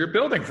service are you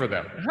building for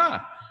them?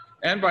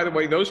 And by the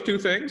way, those 2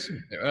 things,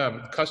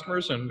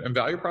 customers and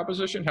value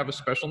proposition, have a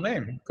special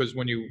name, because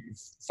when you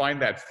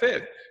find that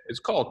fit, it's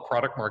called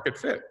product market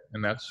fit.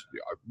 And that's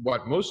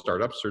what most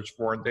startups search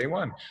for on day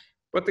one.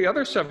 But the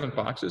other 7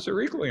 boxes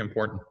are equally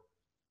important.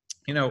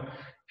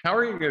 How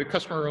are you getting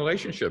customer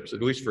relationships?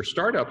 At least for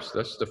startups,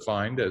 that's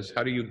defined as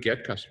how do you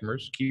get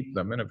customers, keep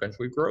them, and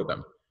eventually grow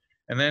them.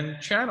 And then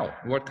channel,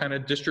 what kind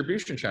of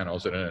distribution channel?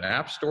 Is it an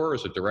app store?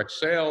 Is it direct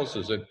sales?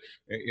 Is it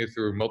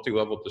through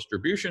multi-level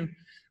distribution?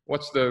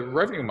 What's the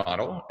revenue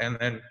model? And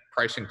then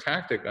pricing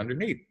tactic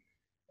underneath.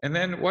 And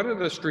then what are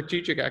the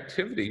strategic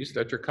activities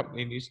that your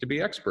company needs to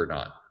be expert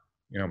on?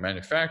 You know,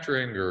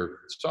 manufacturing or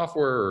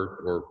software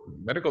or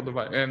medical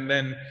device. And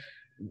then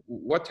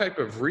what type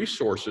of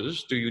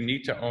resources do you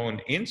need to own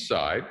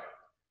inside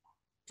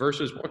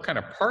versus what kind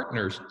of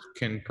partners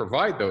can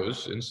provide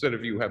those instead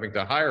of you having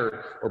to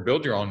hire or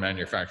build your own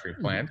manufacturing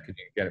plant? Can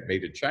you get it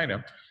made in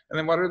China? And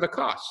then what are the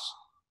costs?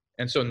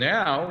 And so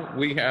now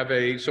we have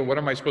so what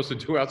am I supposed to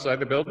do outside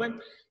the building?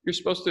 You're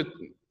supposed to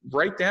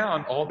write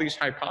down all these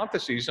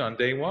hypotheses on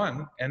day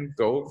one and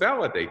go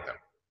validate them.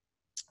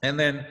 And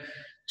then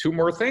two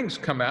more things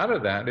come out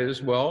of that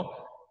is,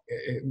 well,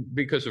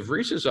 because of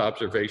Reese's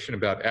observation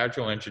about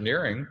agile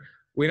engineering,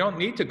 we don't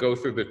need to go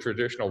through the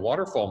traditional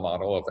waterfall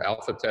model of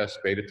alpha test,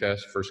 beta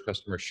test, first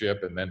customer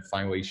ship, and then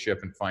finally ship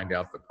and find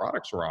out the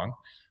product's wrong.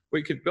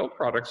 We could build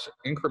products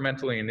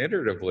incrementally and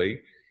iteratively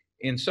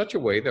in such a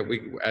way that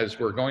as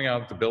we're going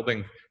out the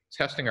building,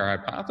 testing our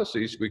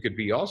hypotheses, we could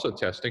be also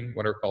testing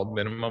what are called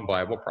minimum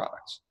viable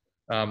products.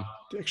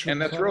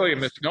 And that's really a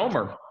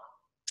misnomer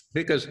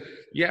because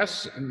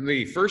yes,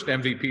 the first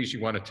MVPs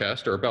you want to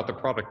test are about the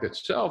product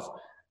itself,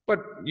 but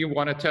you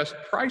want to test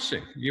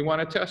pricing. You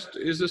want to test,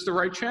 is this the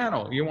right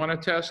channel? You want to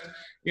test,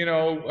 you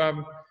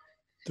want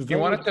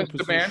to test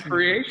demand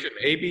creation,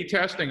 A/B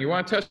testing. You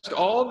want to test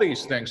all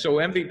these things. So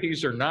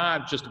MVPs are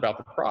not just about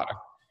the product.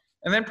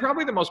 And then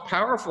probably the most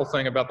powerful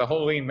thing about the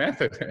whole lean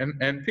method,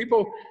 and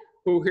people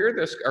who hear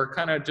this are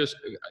kind of just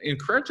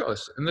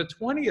incredulous. In the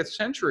 20th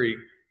century,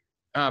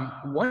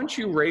 once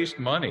you raised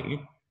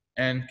money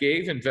and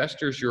gave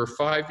investors your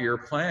 5-year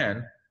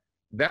plan,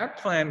 that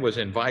plan was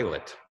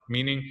inviolate,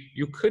 meaning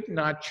you could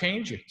not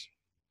change it.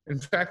 In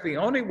fact, the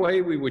only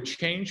way we would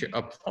change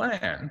a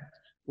plan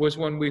was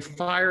when we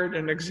fired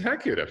an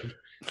executive.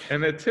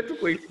 And that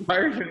typically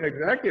fired an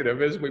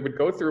executive is we would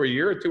go through a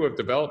year or two of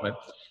development,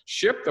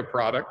 ship the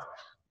product,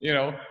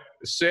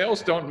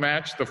 sales don't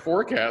match the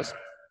forecast.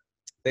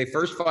 They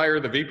first fire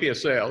the VP of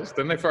sales,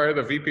 then they fire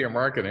the VP of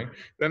marketing,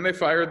 then they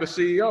fire the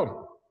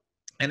CEO.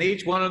 And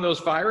each one of those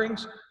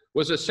firings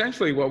was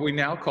essentially what we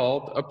now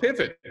called a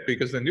pivot,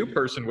 because the new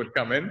person would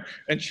come in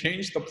and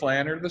change the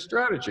plan or the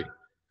strategy.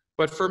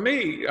 But for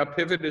me, a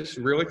pivot is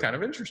really kind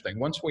of interesting.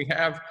 Once we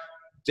have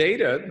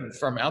data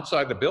from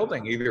outside the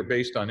building, either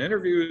based on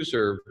interviews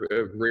or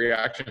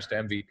reactions to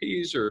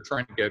MVPs or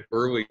trying to get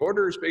early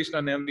orders based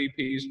on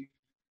MVPs,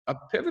 a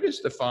pivot is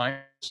defined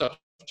such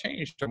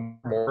change to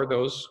more of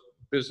those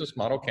business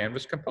model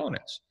canvas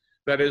components.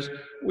 That is,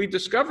 we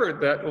discovered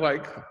that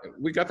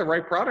we got the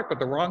right product but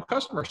the wrong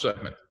customer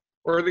segment.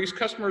 Or these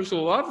customers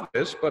love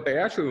this, but they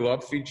actually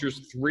love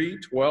features 3,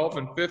 12,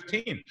 and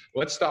 15.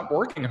 Let's stop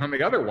working on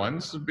the other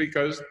ones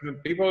because the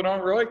people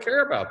don't really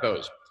care about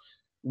those.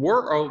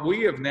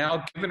 We have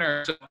now given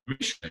ourselves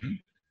permission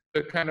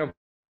to kind of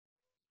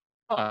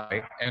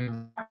apply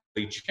and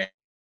really change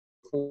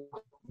before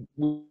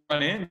we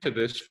run into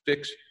this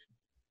fix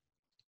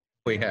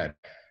we had.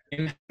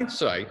 In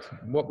hindsight,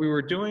 what we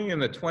were doing in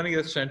the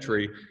 20th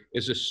century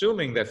is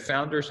assuming that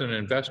founders and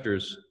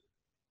investors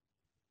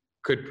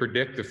could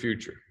predict the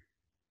future.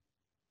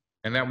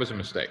 And that was a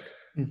mistake.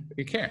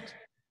 You can't.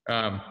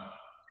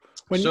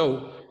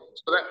 So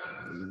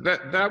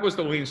that was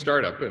the lean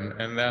startup,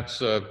 and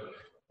that's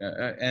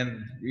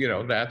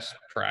that's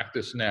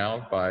practiced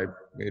now by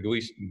at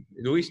least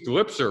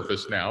lip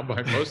surface now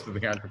by most of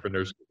the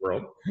entrepreneurs in the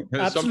world.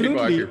 Some people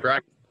actually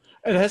practice.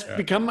 It has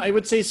become, I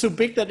would say, so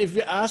big that if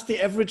you ask the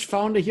average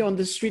founder here on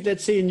the street,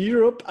 let's say in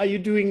Europe, are you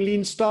doing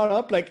lean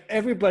startup? Like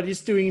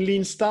everybody's doing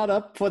lean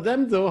startup. For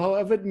them, though,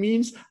 however, it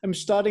means I'm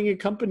starting a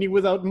company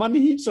without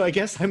money. So I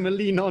guess I'm a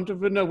lean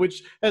entrepreneur,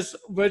 which has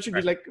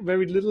virtually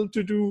very little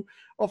to do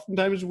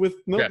oftentimes with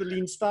the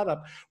lean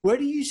startup. Where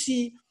do you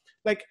see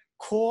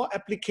core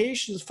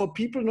applications for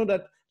people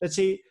that, let's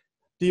say,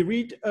 they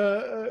read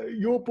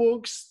your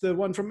books, the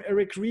one from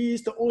Eric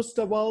Ries, the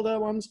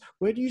Osterwalder ones.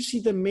 Where do you see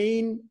the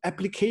main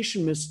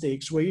application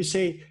mistakes where you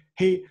say,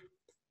 hey,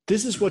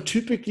 this is what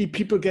typically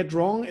people get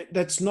wrong.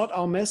 That's not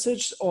our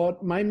message or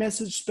my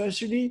message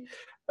especially.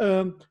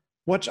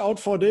 Watch out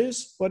for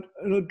this, but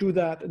do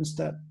that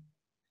instead.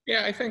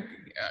 Yeah, I think,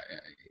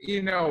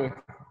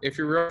 if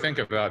you really think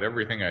about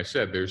everything I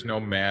said, there's no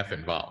math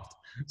involved.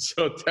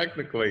 So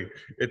technically,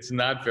 it's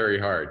not very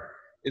hard.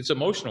 It's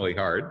emotionally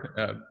hard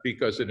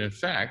because it, in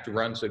fact,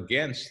 runs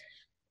against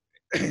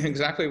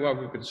exactly what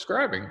we've been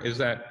describing, is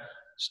that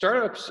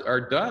startups are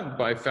done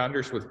by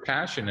founders with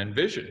passion and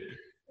vision.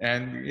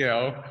 And,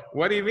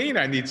 what do you mean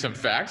I need some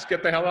facts?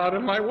 Get the hell out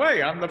of my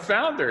way. I'm the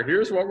founder.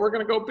 Here's what we're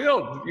going to go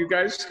build. You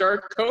guys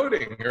start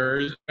coding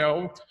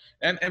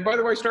and by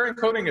the way, starting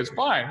coding is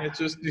fine. It's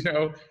just,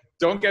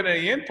 don't get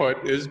any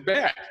input is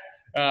bad.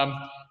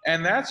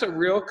 And that's a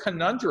real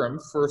conundrum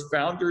for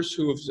founders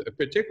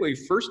particularly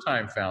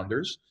first-time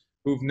founders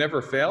who've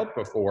never failed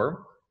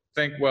before,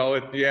 think, well,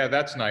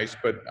 that's nice,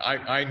 but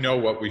I know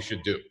what we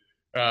should do.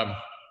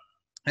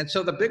 And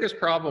so the biggest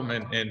problem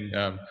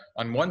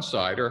on one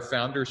side are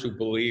founders who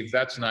believe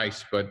that's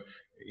nice, but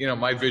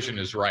my vision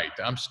is right.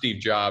 I'm Steve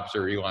Jobs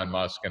or Elon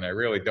Musk, and I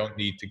really don't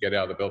need to get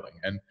out of the building.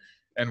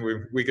 And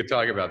we could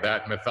talk about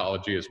that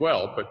mythology as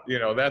well, but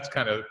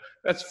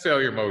that's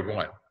failure mode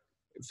 1.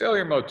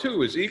 Failure mode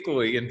 2 is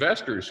equally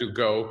investors who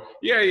go,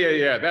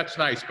 yeah, that's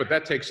nice, but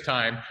that takes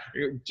time.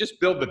 Just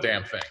build the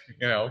damn thing,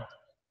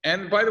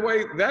 And by the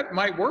way, that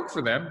might work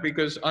for them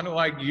because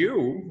unlike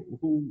you,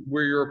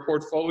 where your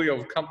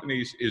portfolio of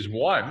companies is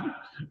 1,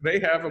 they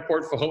have a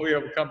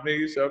portfolio of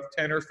companies of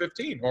 10 or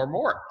 15 or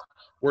more,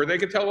 where they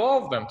could tell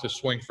all of them to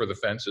swing for the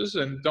fences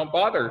and don't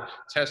bother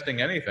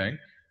testing anything.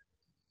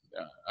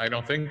 I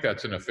don't think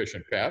that's an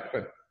efficient path,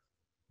 but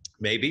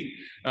maybe.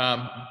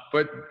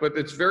 But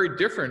it's very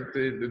different.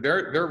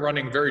 They're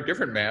running very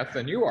different math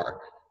than you are.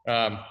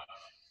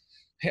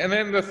 And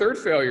then the third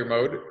failure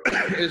mode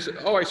is,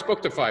 I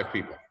spoke to 5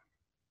 people.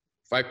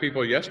 5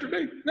 people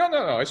yesterday?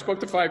 No, I spoke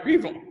to 5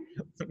 people.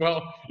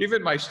 Well,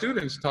 even my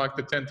students talk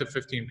to 10 to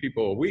 15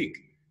 people a week.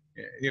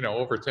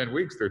 Over 10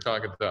 weeks, they're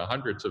talking to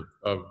hundreds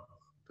of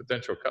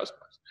potential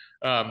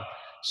customers.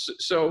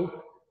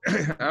 So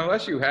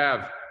unless you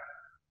have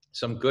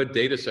some good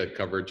data set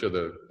coverage of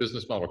the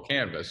business model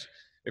canvas,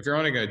 if you're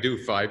only going to do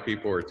 5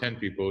 people or 10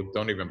 people,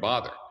 don't even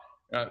bother.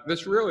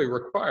 This really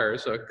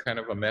requires a kind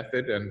of a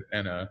method and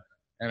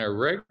a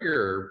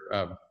regular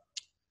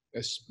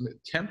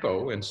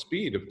tempo and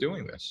speed of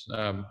doing this.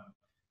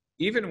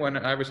 Even when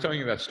I was telling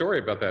you that story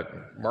about that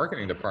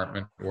marketing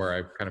department where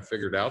I kind of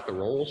figured out the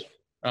roles,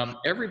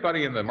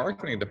 everybody in the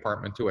marketing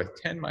department to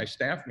attend my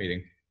staff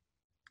meeting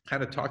had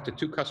to talk to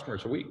 2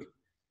 customers a week.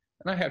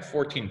 And I had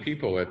 14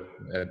 people at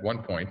one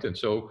point. And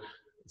so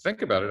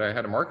think about it, I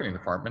had a marketing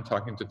department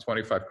talking to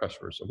 25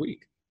 customers a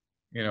week.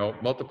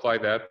 Multiply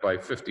that by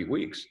 50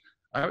 weeks.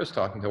 I was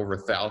talking to over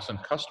 1,000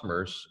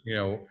 customers,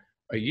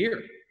 a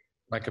year.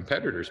 My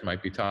competitors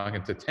might be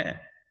talking to 10.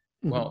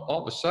 Mm-hmm. Well,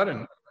 all of a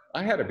sudden,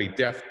 I had to be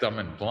deaf, dumb,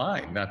 and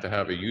blind not to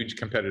have a huge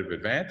competitive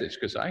advantage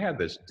because I had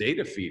this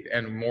data feed.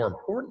 And more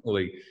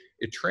importantly,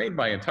 it trained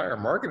my entire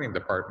marketing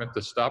department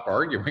to stop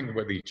arguing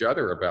with each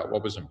other about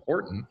what was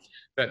important.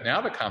 That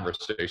now the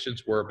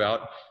conversations were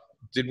about,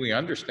 did we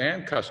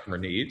understand customer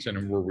needs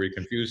and were we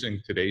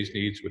confusing today's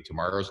needs with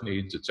tomorrow's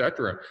needs, et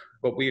cetera?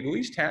 But we at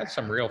least had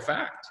some real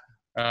fact.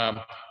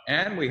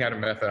 And we had a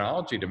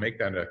methodology to make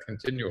that a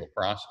continual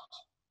process.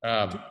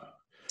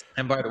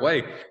 And by the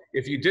way,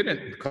 if you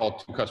didn't call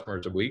 2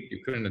 customers a week,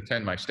 you couldn't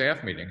attend my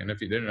staff meeting. And if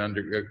you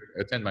didn't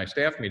attend my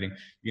staff meeting,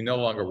 you no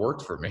longer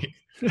worked for me.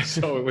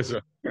 So it was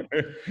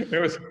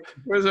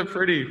a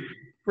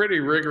pretty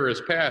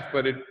rigorous path.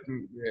 But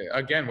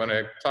again, when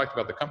I talked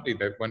about the company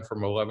that went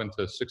from 11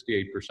 to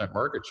 68%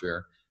 market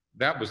share,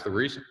 that was the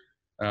reason.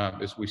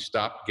 Is we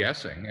stopped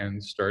guessing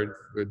and started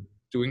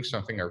doing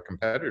something our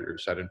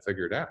competitors hadn't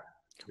figured out.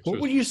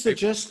 What would you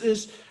suggest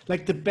is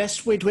like the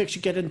best way to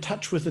actually get in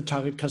touch with the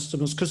target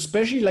customers? Because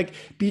especially like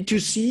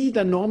B2C,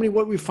 then normally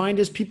what we find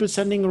is people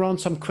sending around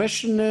some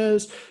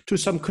questionnaires to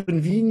some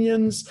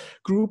convenience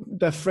group,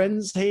 their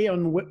friends, hey,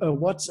 on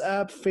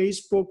WhatsApp,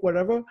 Facebook,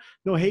 whatever.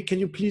 No, hey, can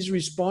you please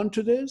respond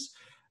to this?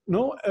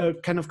 No,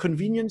 kind of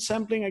convenience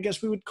sampling, I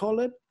guess we would call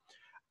it.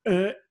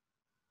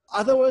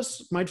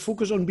 Others might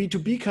focus on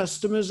B2B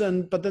customers,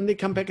 but then they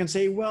come back and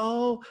say,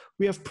 well,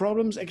 we have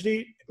problems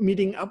actually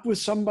meeting up with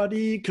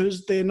somebody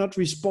because they're not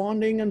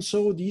responding. And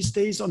so these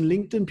days on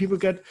LinkedIn, people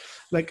get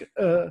like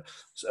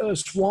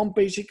swamped,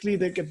 basically.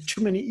 They get too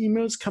many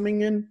emails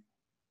coming in.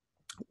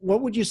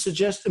 What would you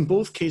suggest in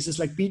both cases,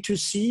 like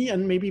B2C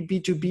and maybe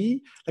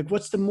B2B? Like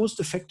what's the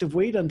most effective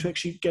way then to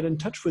actually get in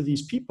touch with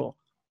these people?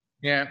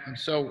 Yeah,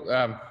 so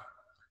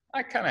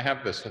I kind of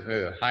have this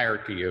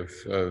hierarchy of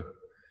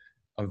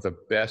the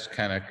best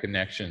kind of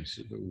connections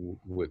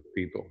with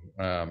people.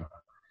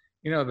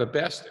 The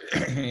best,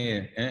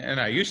 and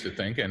I used to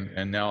think,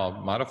 and now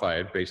I'll modify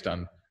it based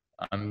on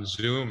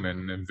Zoom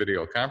and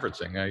video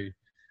conferencing.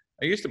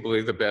 I used to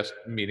believe the best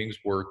meetings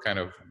were kind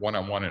of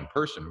one-on-one in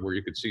person, where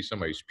you could see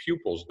somebody's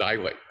pupils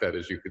dilate. That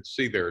is, you could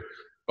see their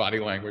body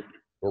language,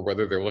 or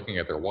whether they're looking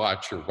at their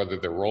watch, or whether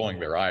they're rolling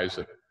their eyes.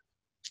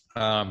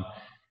 And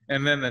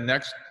then the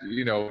next,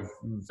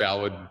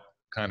 valid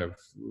kind of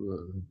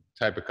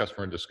type of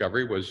customer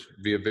discovery was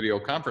via video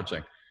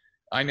conferencing.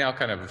 I now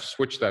kind of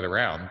switched that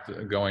around,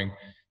 going,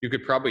 you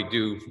could probably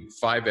do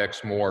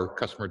 5x more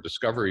customer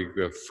discovery,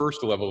 the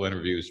first level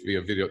interviews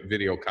via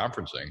video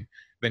conferencing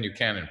than you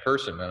can in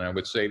person. And I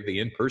would save the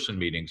in-person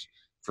meetings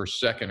for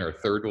second or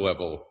third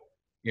level,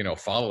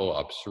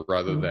 follow-ups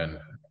rather than,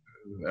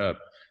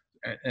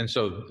 and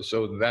so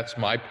that's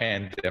my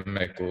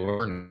pandemic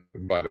learning,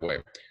 by the way.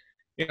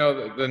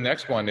 The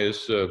next one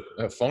is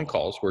phone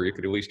calls, where you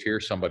could at least hear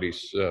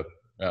somebody's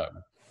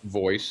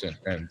voice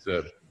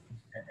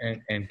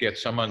and get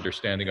some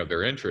understanding of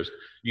their interest.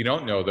 You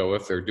don't know, though,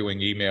 if they're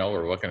doing email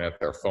or looking at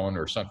their phone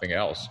or something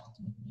else.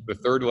 The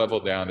third level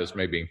down is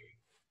maybe,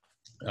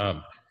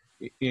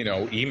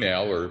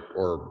 email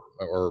or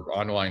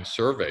online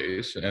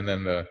surveys. And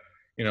then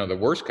the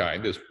worst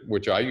kind is,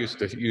 which I used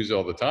to use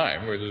all the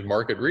time, which is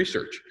market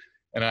research.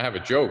 And I have a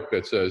joke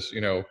that says,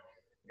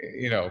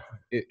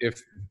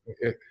 if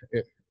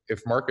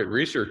if market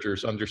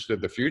researchers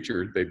understood the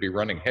future, they'd be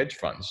running hedge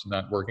funds,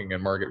 not working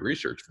in market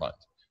research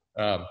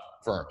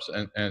firms.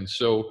 And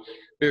so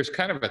there's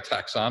kind of a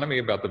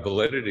taxonomy about the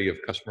validity of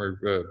customer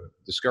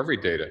discovery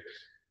data.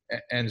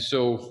 And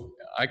so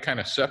I kind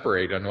of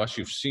separate, unless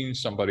you've seen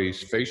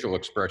somebody's facial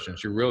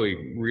expressions, you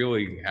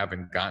really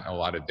haven't gotten a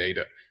lot of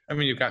data. I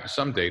mean, you've gotten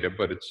some data,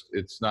 but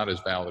it's not as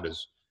valid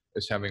as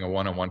having a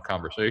one-on-one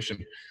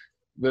conversation.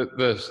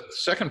 The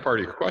second part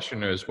of your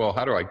question is, well,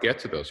 how do I get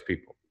to those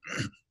people?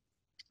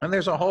 And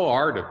there's a whole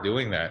art of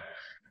doing that.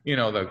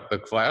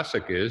 The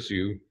classic is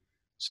you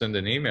send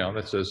an email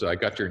that says, I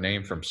got your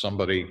name from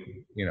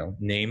somebody,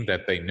 name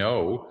that they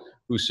know,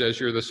 who says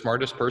you're the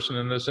smartest person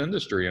in this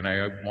industry, and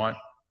I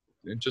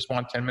just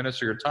want 10 minutes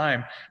of your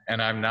time,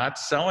 and I'm not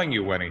selling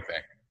you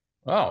anything.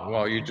 Oh,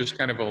 well, you just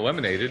kind of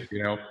eliminated,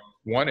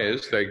 one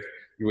is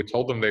you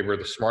told them they were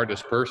the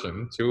smartest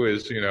person. Two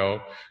is,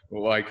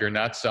 like you're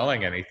not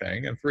selling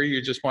anything. And three,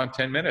 you just want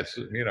 10 minutes.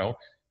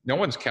 No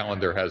one's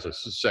calendar has a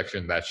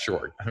section that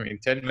short. I mean,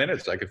 10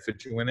 minutes, I could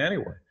fit you in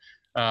anywhere.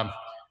 And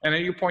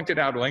then you pointed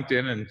out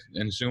LinkedIn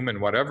and Zoom and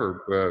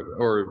whatever,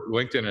 or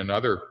LinkedIn and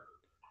other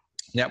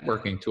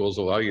networking tools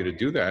allow you to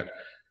do that.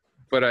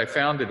 But I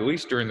found, at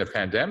least during the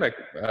pandemic,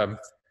 a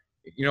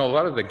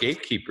lot of the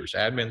gatekeepers,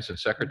 admins and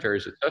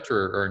secretaries, et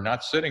cetera, are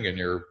not sitting in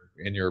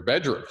your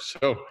bedroom.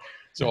 So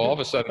all of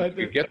a sudden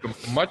you get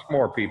much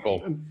more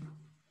people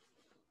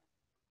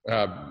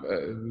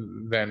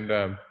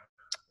than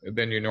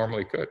you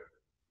normally could.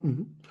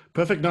 Mm-hmm.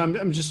 Perfect. Now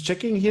I'm just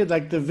checking here,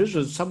 like the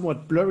visual is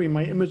somewhat blurry,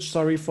 my image,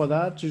 sorry for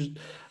that.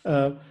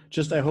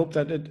 Just I hope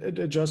that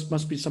it just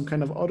must be some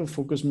kind of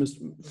autofocus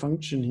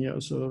misfunction here.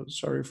 So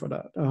sorry for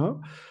that.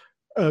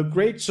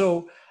 Great.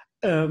 So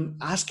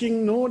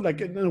asking,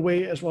 like in a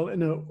way as well,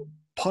 in a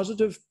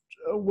positive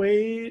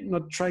way,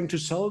 not trying to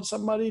sell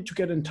somebody, to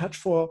get in touch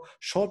for a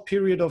short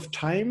period of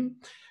time,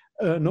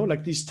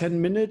 like these 10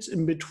 minutes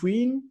in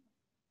between.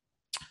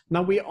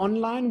 Now we're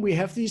online, we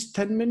have these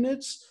 10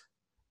 minutes.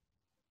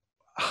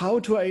 How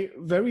do I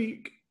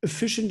very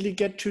efficiently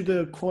get to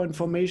the core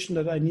information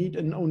that I need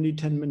in only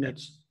 10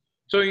 minutes?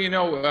 So,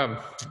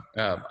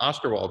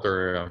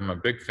 Osterwalder, I'm a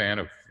big fan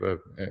of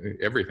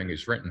everything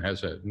he's written,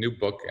 has a new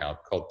book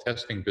out called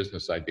Testing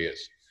Business Ideas.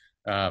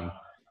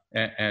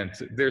 And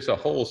there's a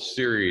whole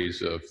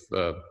series of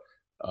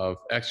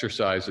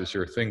exercises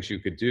or things you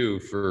could do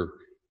for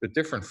the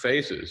different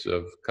phases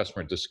of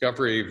customer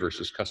discovery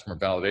versus customer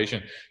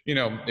validation.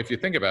 If you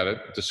think about it,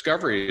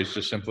 discovery is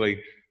just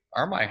simply,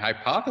 are my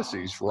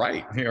hypotheses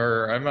right?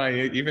 Or am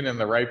I even in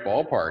the right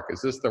ballpark?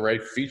 Is this the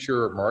right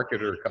feature or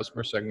market or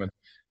customer segment?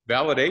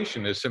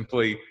 Validation is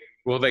simply,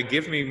 will they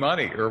give me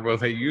money, or will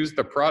they use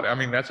the product? I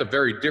mean, that's a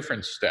very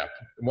different step.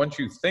 Once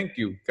you think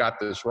you've got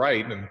this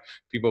right, and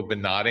people have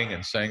been nodding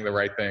and saying the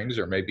right things,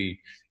 or maybe,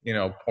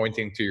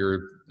 pointing to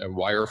your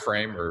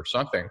wireframe or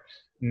something,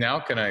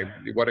 now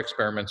what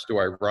experiments do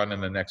I run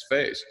in the next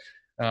phase?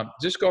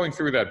 Just going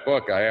through that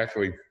book, I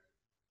actually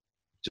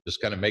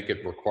just kind of make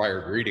it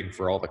required reading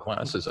for all the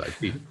classes I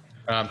teach.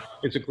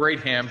 It's a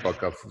great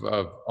handbook of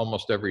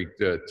almost every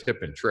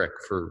tip and trick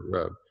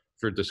for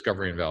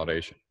discovery and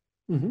validation.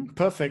 Mm-hmm.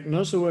 Perfect.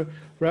 No, so we'll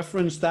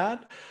reference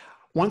that.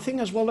 One thing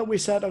as well that we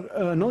said,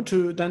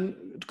 to then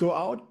go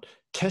out,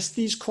 test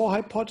these core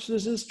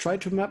hypotheses, try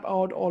to map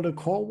out all the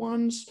core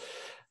ones.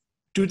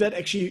 Do that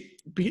actually,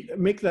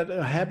 make that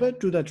a habit,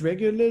 do that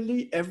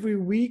regularly, every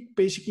week,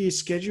 basically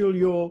schedule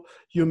your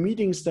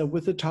meetings there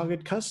with the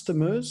target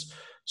customers.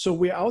 So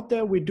we're out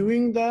there, we're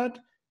doing that.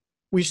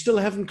 We still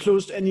haven't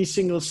closed any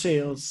single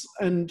sales.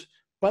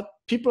 But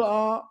people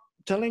are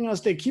telling us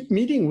they keep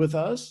meeting with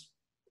us.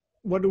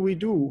 What do we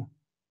do?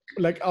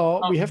 Like,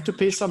 we have to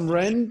pay some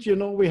rent,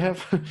 we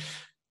have.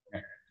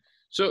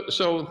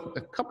 So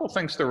a couple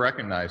things to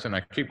recognize, and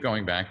I keep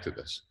going back to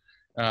this.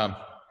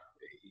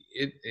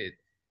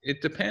 It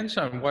depends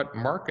on what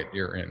market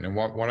you're in and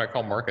what I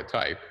call market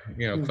type.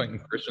 Clinton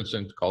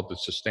Christensen called it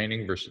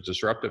sustaining versus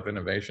disruptive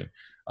innovation.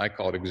 I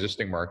call it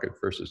existing market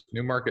versus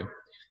new market.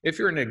 If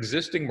you're in an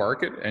existing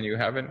market and you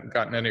haven't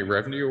gotten any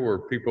revenue,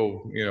 or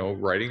people,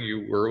 writing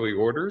you early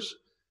orders,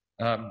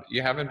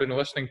 you haven't been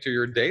listening to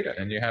your data,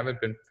 and you haven't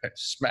been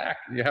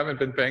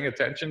paying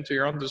attention to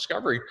your own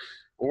discovery,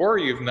 or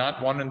you've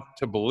not wanted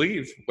to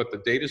believe what the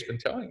data's been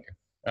telling you.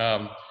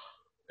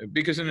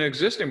 Because in an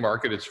existing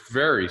market, it's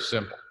very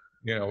simple.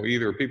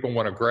 Either people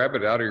want to grab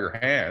it out of your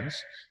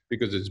hands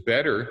because it's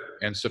better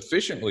and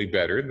sufficiently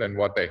better than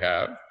what they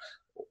have,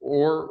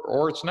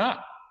 or it's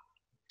not.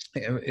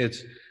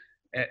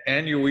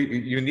 And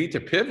you need to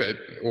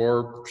pivot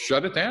or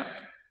shut it down.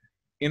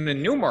 In the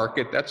new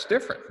market, that's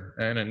different.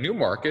 And a new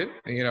market,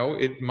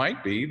 it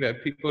might be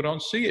that people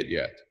don't see it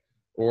yet,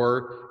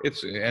 or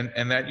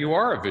and that you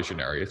are a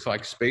visionary. It's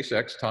like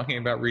SpaceX talking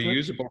about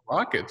reusable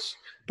rockets.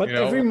 But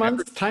every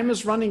month time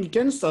is running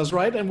against us,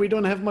 right? And we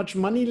don't have much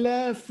money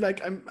left.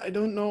 Like I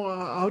don't know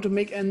how to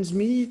make ends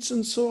meet,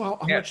 and so how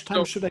much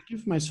time should I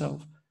give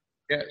myself?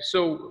 Yeah.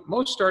 So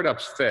most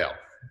startups fail.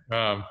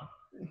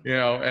 you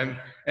know,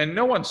 and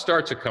no one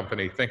starts a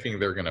company thinking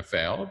they're going to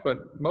fail, but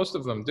most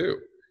of them do.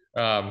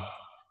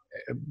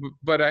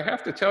 But I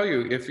have to tell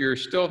you, if you're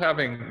still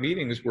having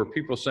meetings where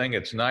people saying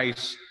it's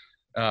nice,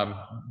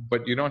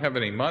 but you don't have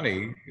any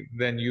money,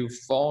 then you've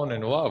fallen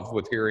in love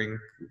with hearing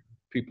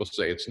people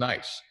say it's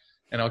nice.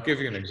 And I'll give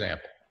you an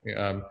example.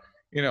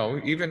 You know,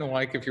 even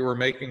like if you were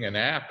making an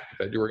app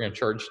that you were going to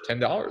charge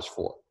 $10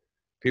 for,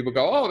 people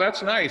go, oh,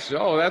 that's nice.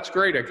 Oh, that's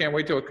great. I can't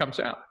wait till it comes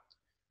out.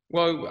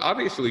 Well,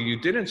 obviously you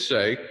didn't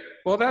say,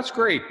 well, that's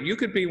great. You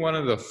could be one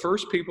of the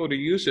first people to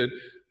use it.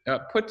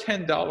 Put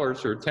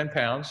 $10 or 10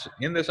 pounds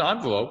in this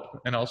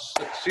envelope, and I'll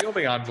seal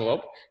the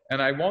envelope,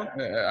 and I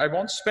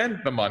won't spend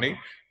the money,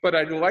 but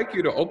I'd like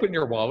you to open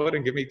your wallet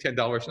and give me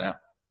 $10 now.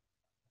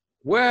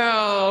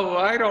 Well,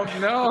 I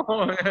don't know.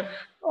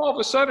 All of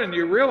a sudden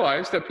you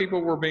realize that people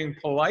were being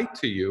polite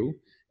to you,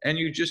 and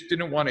you just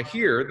didn't want to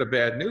hear the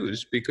bad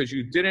news because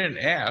you didn't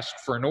ask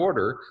for an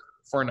order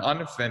for an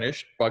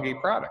unfinished buggy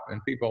product. And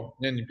people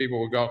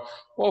would go,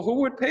 well,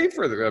 who would pay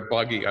for the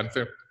buggy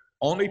unfinished?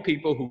 Only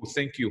people who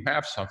think you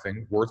have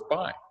something worth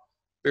buying.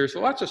 There's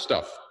lots of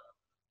stuff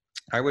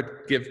I would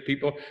give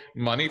people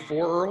money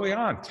for early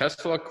on.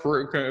 Tesla,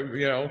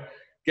 you know,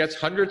 gets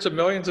hundreds of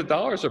millions of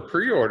dollars of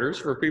pre-orders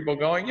for people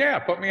going, yeah,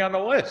 put me on the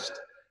list.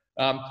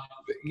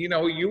 You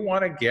know, you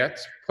want to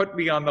put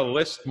me on the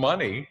list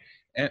money.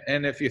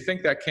 And if you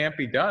think that can't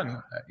be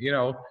done, you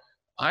know,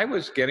 I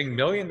was getting $1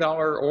 million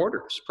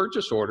orders,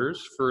 purchase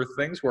orders for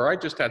things where I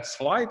just had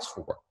slides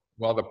for.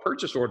 Well, the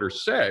purchase order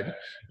said,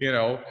 you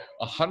know,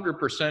 100%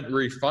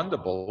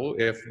 refundable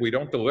if we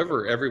don't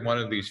deliver every one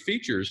of these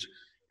features.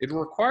 It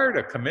required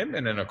a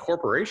commitment in a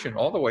corporation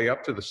all the way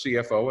up to the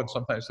CFO and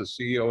sometimes the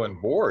CEO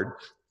and board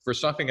for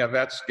something of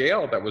that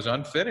scale that was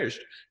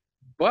unfinished.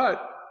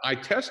 But I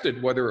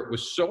tested whether it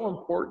was so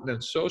important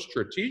and so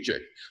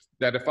strategic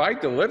that if I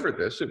delivered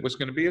this, it was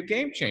going to be a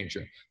game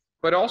changer.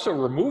 But also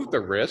removed the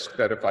risk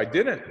that if I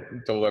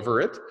didn't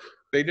deliver it,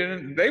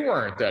 they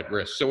weren't at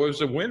risk. So it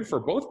was a win for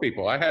both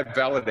people. I had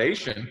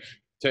validation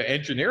to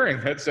engineering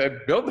that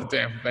said, build the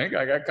damn thing,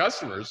 I got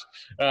customers.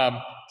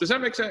 Does that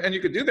make sense? And you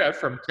could do that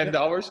from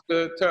 $10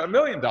 to $1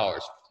 million.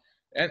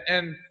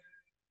 And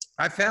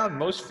I found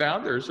most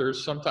founders are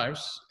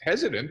sometimes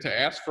hesitant to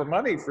ask for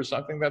money for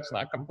something that's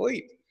not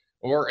complete,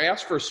 or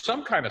ask for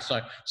some kind of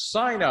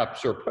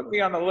sign-ups, or put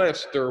me on the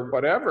list, or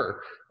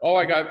whatever. Oh,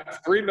 I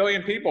got 3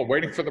 million people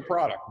waiting for the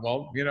product.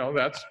 Well, you know,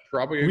 that's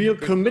probably real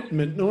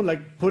commitment, no?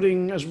 Like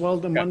putting as well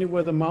the money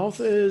where the mouth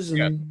is,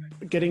 and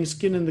getting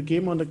skin in the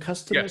game on the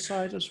customer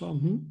side as well.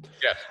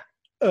 Yes.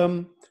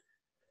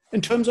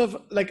 In terms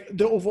of like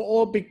the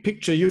overall big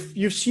picture,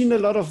 you've seen a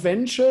lot of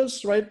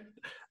ventures, right?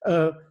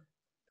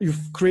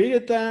 You've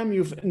created them,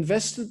 you've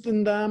invested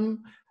in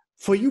them.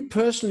 For you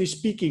personally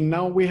speaking,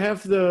 now we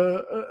have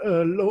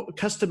the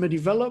customer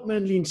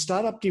development, lean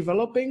startup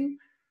developing.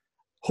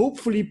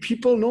 Hopefully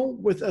people know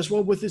with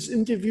this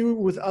interview,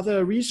 with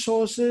other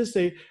resources,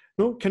 they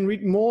can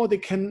read more, they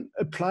can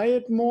apply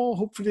it more.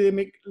 Hopefully they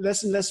make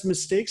less and less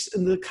mistakes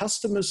in the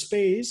customer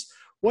space.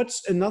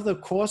 What's another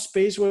core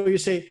space where you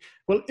say,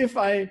 well, if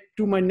I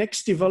do my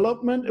next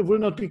development, it will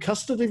not be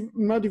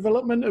customer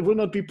development, it will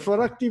not be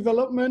product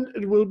development,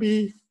 it will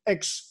be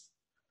X.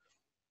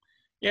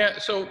 Yeah,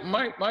 so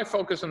my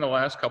focus in the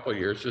last couple of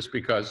years, just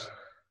because,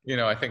 you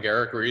know, I think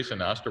Eric Ries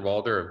and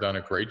Osterwalder have done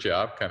a great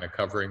job kind of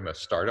covering the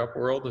startup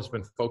world, has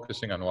been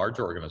focusing on large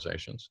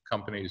organizations,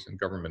 companies, and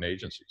government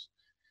agencies.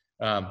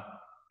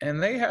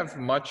 And they have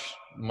much,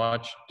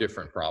 much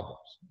different problems.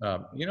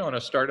 You know, in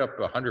a startup,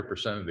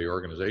 100% of the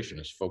organization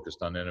is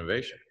focused on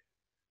innovation,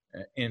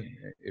 in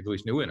at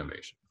least new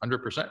innovation,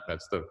 100%.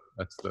 That's the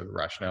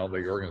rationale of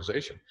the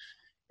organization.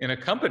 In a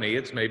company,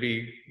 it's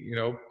maybe, you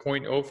know,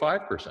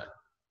 0.05%.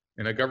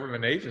 In a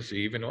government agency,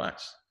 even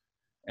less.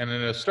 And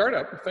in a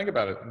startup, think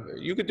about it,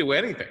 you could do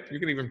anything. You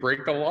could even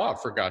break the law,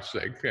 for God's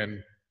sake.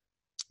 And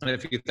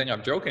if you think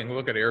I'm joking,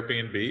 look at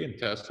Airbnb and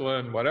Tesla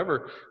and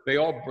whatever,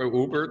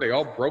 Uber, they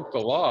all broke the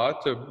law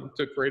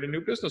to create a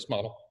new business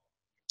model,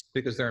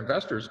 because they're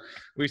investors.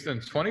 At least in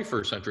the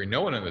 21st century,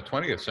 no one in the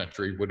 20th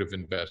century would have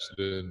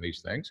invested in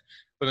these things.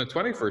 But in the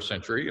 21st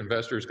century,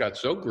 investors got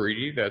so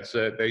greedy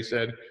that they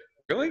said,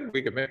 really?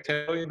 We could make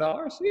 $10 billion?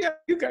 Yeah,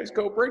 you guys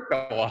go break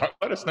the law.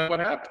 Let us know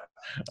what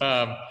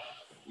happened.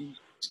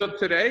 So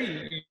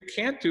today, you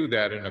can't do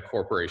that in a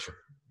corporation.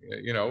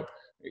 You know,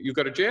 you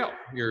go to jail.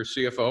 Your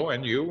CFO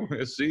and you,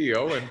 as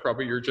CEO, and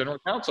probably your general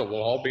counsel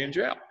will all be in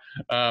jail.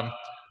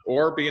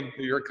 Or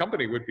your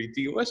company would be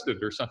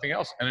delisted or something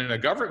else. And in a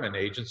government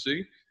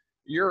agency,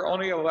 you're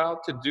only allowed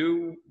to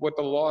do what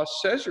the law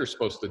says you're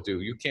supposed to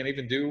do. You can't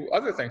even do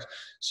other things.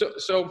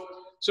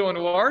 So in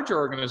large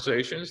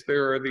organizations,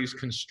 there are these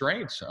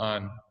constraints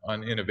on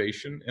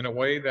innovation in a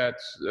way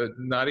that's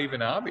not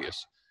even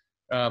obvious.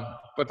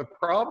 But the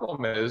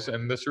problem is,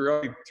 and this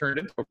really turned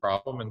into a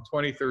problem in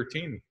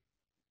 2013,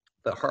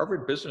 the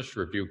Harvard Business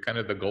Review, kind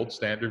of the gold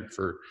standard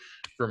for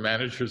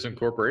managers and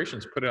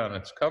corporations, put it on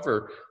its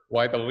cover,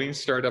 why the lean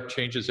startup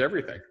changes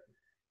everything.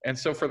 And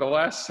so for the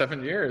last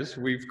 7 years,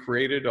 we've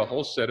created a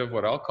whole set of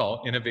what I'll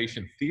call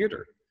innovation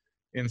theater.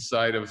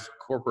 inside of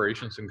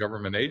corporations and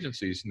government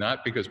agencies, not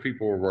because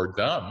people were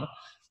dumb.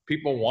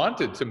 People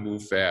wanted to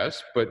move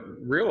fast, but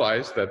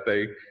realized that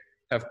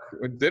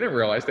didn't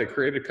realize they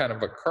created kind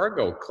of a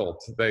cargo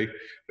cult. They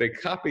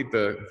copied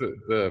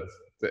the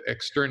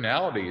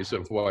externalities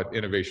of what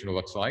innovation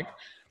looks like.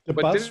 The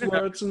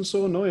buzzwords and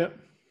so on, no, yeah.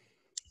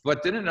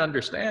 But didn't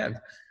understand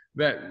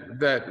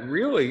that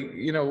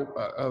really,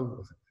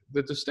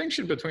 the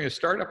distinction between a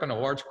startup and a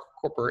large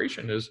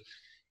corporation is,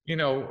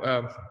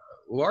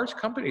 large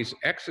companies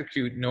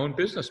execute known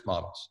business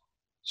models.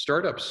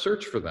 Startups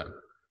search for them.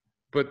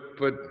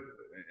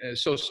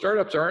 So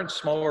startups aren't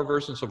smaller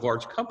versions of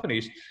large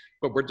companies,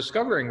 but we're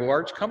discovering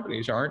large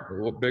companies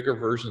aren't bigger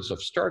versions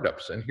of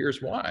startups. And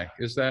here's why,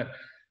 is that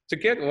to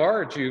get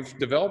large, you've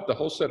developed a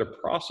whole set of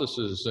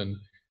processes and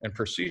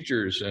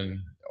procedures and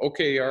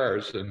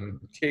OKRs and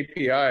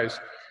KPIs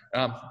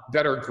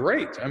that are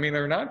great. I mean,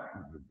 they're not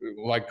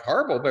like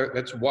horrible.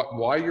 That's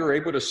why you're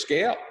able to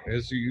scale,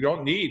 is you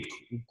don't need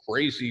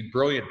crazy,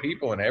 brilliant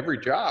people in every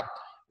job.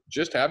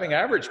 Just having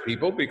average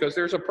people, because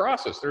there's a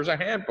process, there's a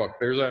handbook,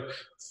 there's a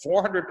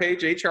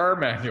 400-page HR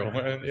manual,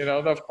 and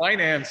the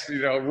finance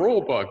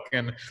rule book,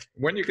 and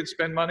when you can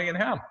spend money and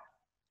how.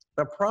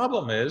 The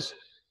problem is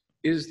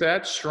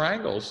that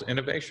strangles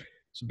innovation.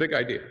 It's a big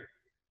idea.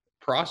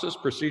 Process,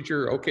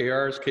 procedure,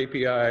 OKRs,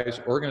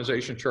 KPIs,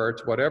 organization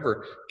charts,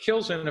 whatever,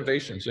 kills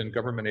innovations in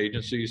government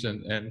agencies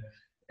and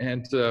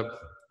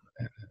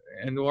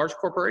large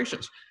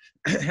corporations.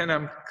 And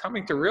I'm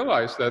coming to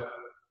realize that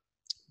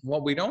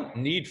what we don't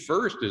need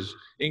first is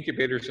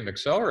incubators and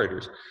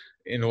accelerators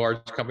in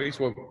large companies.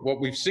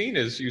 What we've seen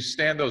is you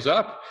stand those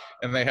up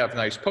and they have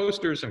nice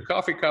posters and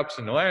coffee cups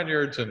and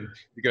lanyards, and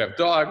you can have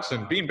dogs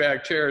and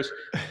beanbag chairs.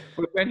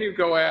 But then you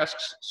go ask,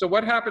 so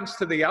what happens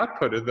to the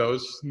output of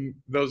those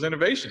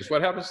innovations?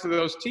 What happens to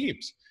those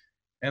teams?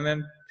 And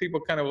then people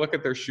kind of look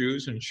at their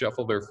shoes and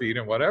shuffle their feet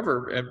and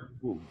whatever.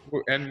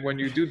 And when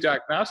you do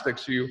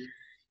diagnostics,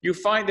 you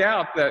find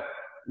out that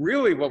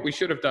really what we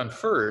should have done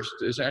first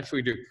is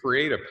actually to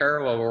create a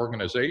parallel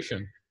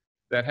organization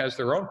that has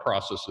their own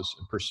processes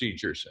and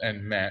procedures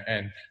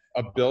and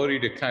ability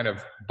to kind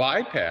of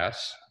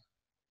bypass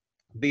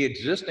the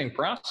existing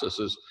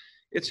processes.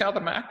 It's how the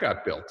Mac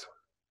got built,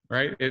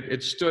 right?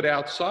 It stood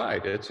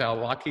outside. It's how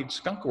Lockheed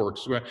Skunk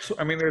Works.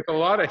 I mean, there's a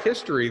lot of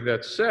history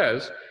that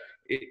says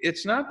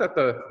it's not that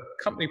the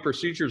company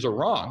procedures are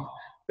wrong.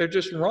 They're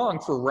just wrong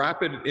for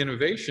rapid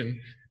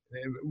innovation.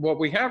 What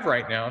we have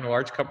right now in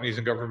large companies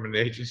and government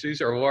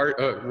agencies are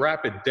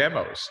rapid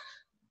demos,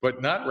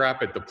 but not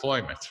rapid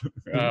deployment.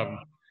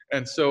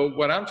 And so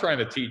what I'm trying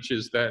to teach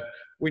is that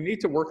we need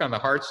to work on the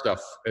hard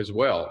stuff as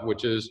well,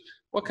 which is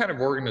what kind of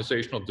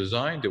organizational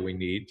design do we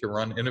need to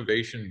run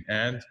innovation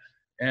and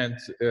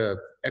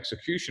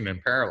execution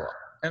in parallel.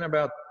 And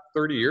about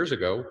 30 years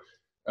ago,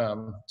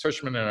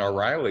 Tushman and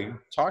O'Reilly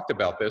talked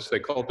about this. They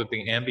called it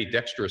the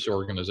ambidextrous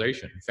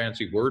organization,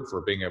 fancy word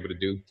for being able to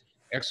do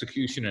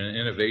execution and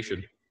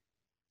innovation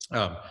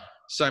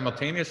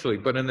simultaneously.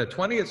 But in the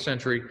 20th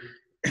century,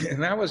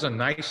 that was a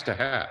nice to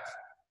have.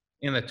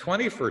 In the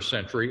 21st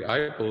century,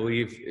 I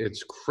believe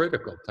it's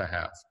critical to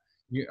have.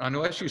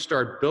 Unless you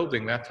start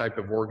building that type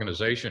of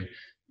organization,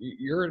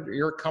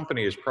 your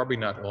company is probably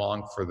not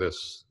long for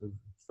this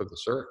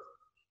earth.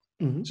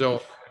 Mm-hmm.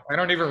 So I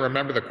don't even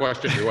remember the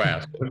question you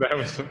asked. That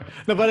was...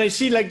 No, but I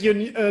see like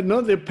you know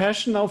the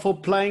passion now for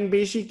applying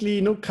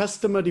basically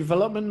customer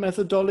development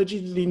methodology,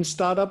 lean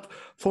startup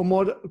for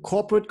more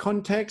corporate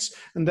context,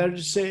 and there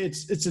to say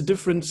it's a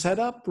different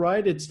setup,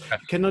 right? You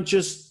cannot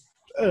just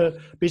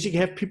basically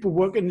have people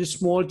work in the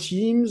small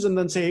teams and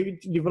then say hey,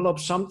 develop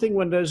something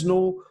when there's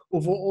no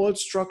overall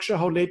structure.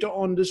 How later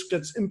on this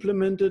gets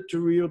implemented to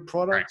real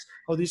products,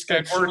 right. How these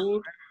get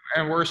sold.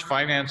 And worse,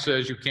 finance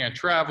says you can't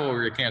travel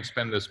or you can't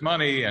spend this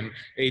money, and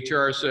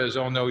HR says,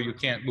 oh no, you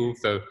can't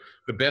move the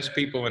best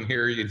people in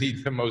here, you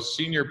need the most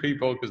senior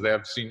people because they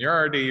have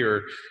seniority,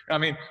 or, I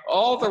mean,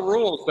 all the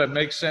rules that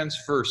make sense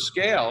for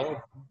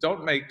scale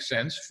don't make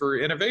sense for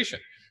innovation.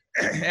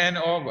 And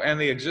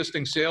the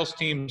existing sales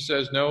team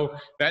says, no,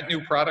 that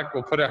new product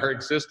will put our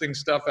existing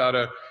stuff out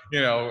of,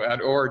 at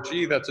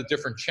ORG, that's a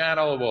different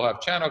channel, we'll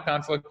have channel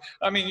conflict.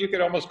 I mean, you could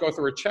almost go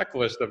through a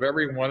checklist of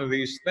every one of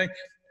these things.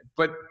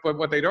 But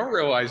what they don't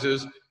realize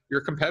is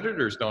your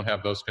competitors don't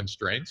have those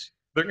constraints.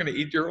 They're going to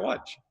eat your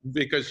lunch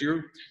because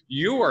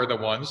you are the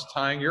ones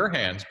tying your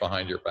hands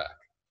behind your back.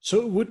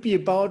 So it would be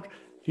about,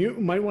 you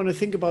might want to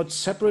think about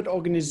separate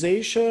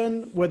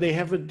organization where they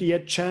have the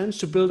chance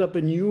to build up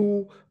a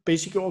new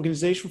basic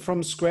organization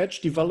from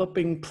scratch,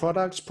 developing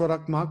products,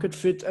 product market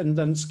fit, and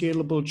then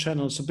scalable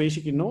channels. So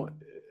basically,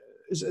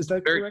 is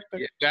that correct?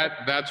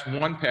 That's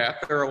one path.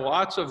 There are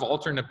lots of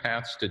alternate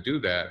paths to do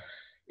that.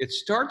 It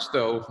starts,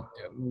 though,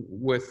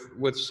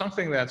 with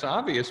something that's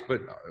obvious but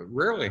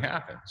rarely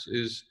happens,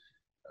 is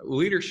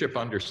leadership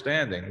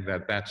understanding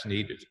that that's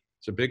needed.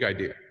 It's a big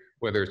idea.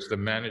 Whether it's the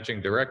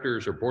managing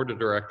directors or board of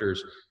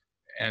directors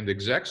and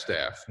exec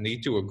staff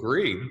need to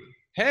agree,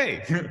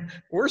 hey,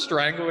 we're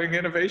strangling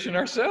innovation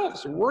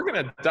ourselves. We're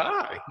going to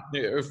die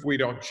if we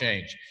don't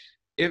change.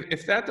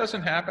 if that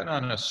doesn't happen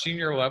on a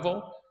senior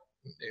level,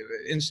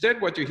 instead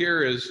what you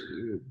hear is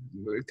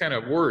kind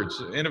of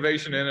words,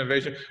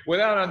 innovation,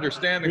 without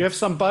understanding. We have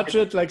some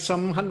budget, like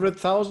some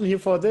 100,000 here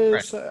for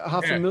this, Right.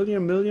 half a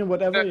million,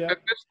 whatever.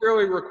 This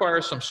really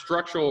requires some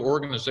structural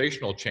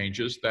organizational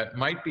changes that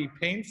might be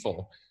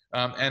painful,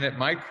 and it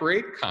might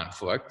create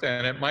conflict,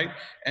 and it might,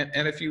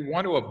 and if you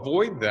want to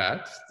avoid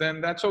that, then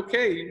that's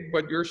okay,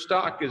 but your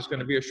stock is going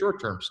to be a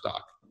short-term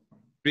stock,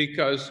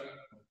 because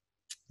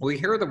we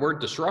hear the word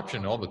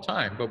disruption all the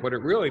time, but what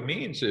it really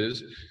means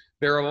is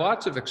there are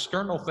lots of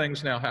external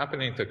things now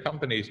happening to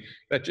companies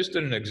that just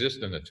didn't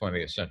exist in the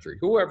 20th century.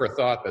 Whoever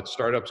thought that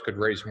startups could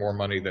raise more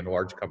money than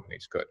large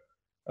companies could?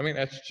 I mean,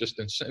 that's just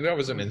insane. That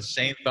was an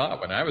insane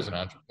thought when I was an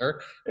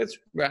entrepreneur. It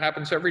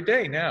happens every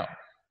day now.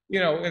 You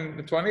know, in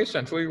the 20th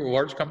century,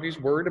 large companies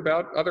worried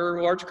about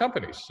other large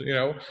companies.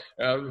 You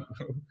know,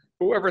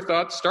 whoever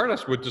thought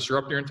startups would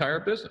disrupt your entire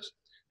business?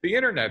 The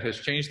internet has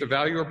changed the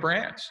value of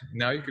brands.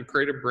 Now you can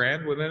create a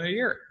brand within a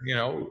year, you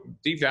know,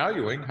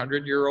 devaluing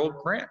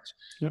 100-year-old brands.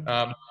 Yep.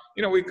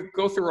 You know, we could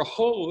go through a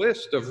whole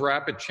list of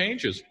rapid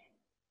changes.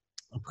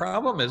 The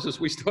problem is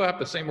we still have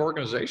the same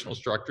organizational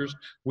structures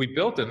we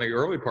built in the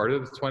early part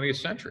of the 20th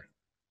century,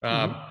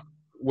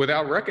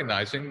 without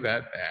recognizing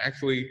that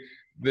actually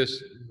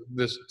this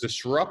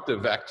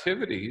disruptive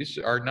activities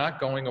are not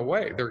going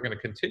away. They're going to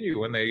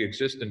continue, and they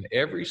exist in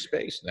every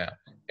space now,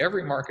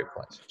 every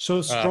marketplace. So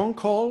a strong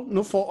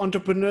call for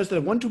entrepreneurs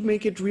that want to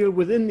make it real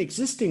within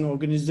existing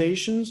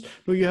organizations.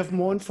 You have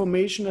more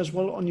information as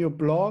well on your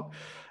blog,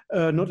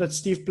 at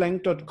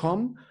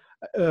steveblank.com,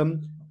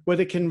 where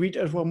they can read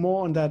as well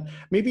more on that.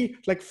 Maybe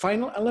like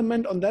final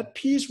element on that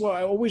piece, what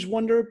I always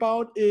wonder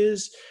about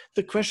is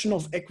the question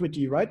of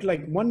equity, right?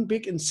 Like one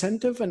big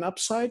incentive and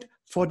upside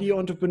for the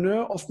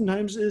entrepreneur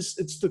oftentimes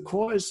it's the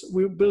core is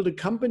we build a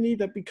company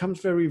that becomes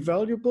very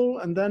valuable,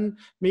 and then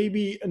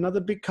maybe another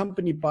big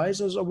company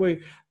buys us, or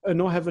we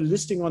have a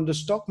listing on the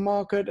stock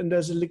market and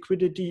there's a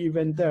liquidity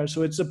event there.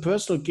 So it's a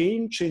personal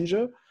game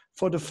changer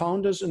for the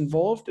founders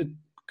involved. It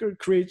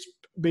creates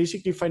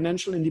basically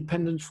financial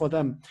independence for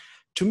them.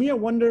 To me, I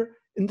wonder,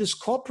 in this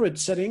corporate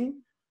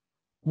setting,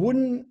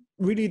 wouldn't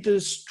really the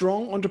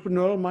strong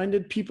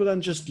entrepreneurial-minded people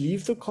then just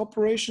leave the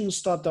corporation,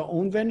 start their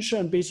own venture,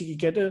 and basically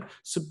get a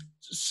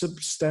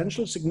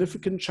substantial,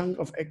 significant chunk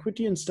of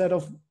equity instead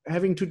of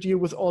having to deal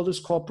with all this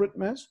corporate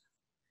mess?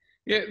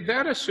 Yeah,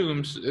 that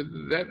assumes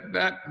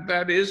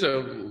that is a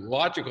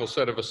logical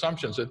set of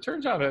assumptions. It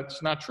turns out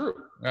it's not true.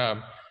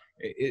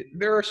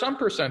 There are some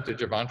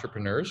percentage of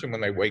entrepreneurs, and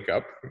when they wake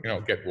up, you know,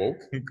 get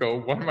woke and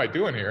go, "What am I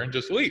doing here?" and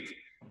just leave.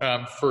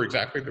 For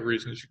exactly the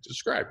reasons you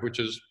described, which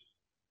is,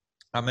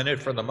 I'm in it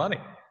for the money.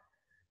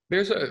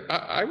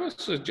 I would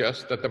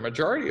suggest that the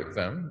majority of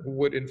them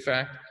would in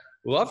fact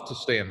love to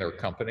stay in their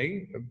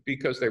company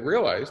because they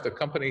realize the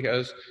company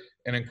has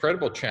an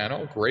incredible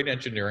channel, great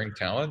engineering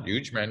talent,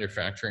 huge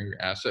manufacturing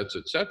assets,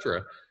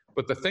 etc.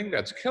 But the thing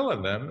that's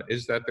killing them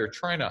is that they're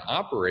trying to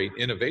operate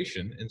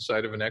innovation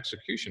inside of an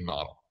execution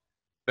model.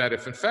 That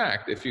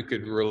if you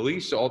could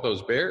release all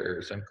those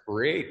barriers and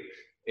create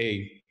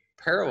a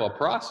parallel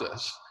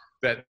process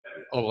that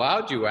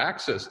allowed you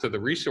access to the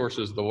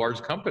resources of the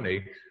large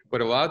company,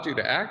 but allowed you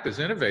to act as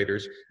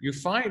innovators, you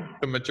find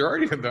the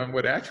majority of them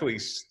would actually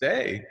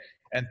stay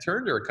and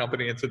turn their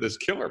company into this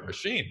killer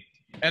machine.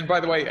 And by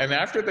the way, and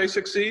after they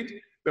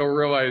succeed, they'll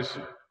realize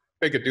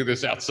they could do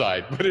this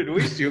outside, but at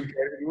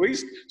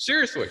least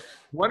seriously,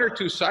 1 or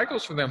 2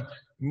 cycles for them.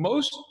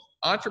 Most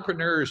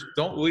entrepreneurs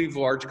don't leave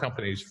large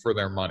companies for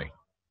their money.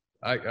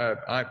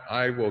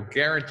 I will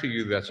guarantee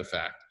you that's a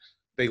fact.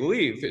 They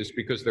leave is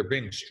because they're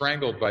being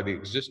strangled by the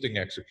existing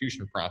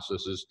execution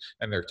processes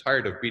and they're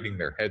tired of beating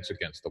their heads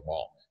against the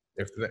wall.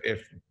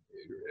 If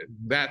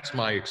that's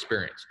my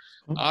experience.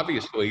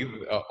 Obviously,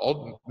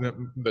 all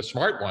the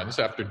smart ones,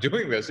 after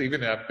doing this,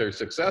 even after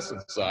success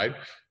inside,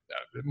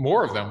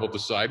 more of them will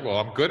decide, well,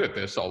 I'm good at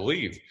this, I'll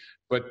leave.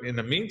 But in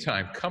the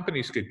meantime,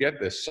 companies could get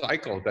this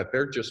cycle that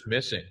they're just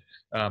missing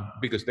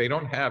because they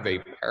don't have a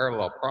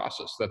parallel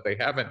process, that they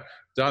haven't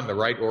done the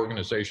right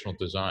organizational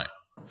design.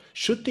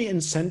 Should they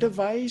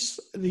incentivize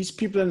these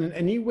people in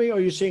any way, or are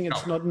you saying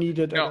it's not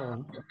needed at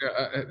all?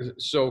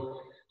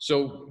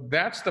 So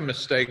that's the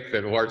mistake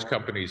that large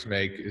companies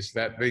make, is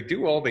that they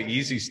do all the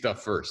easy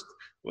stuff first.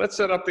 Let's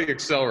set up the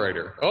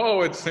accelerator.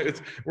 Oh,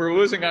 we're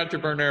losing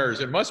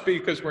entrepreneurs. It must be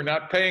because we're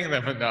not paying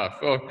them enough.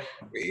 Oh,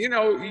 you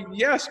know,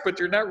 yes, but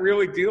you're not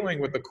really dealing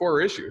with the core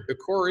issue. The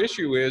core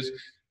issue is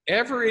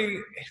every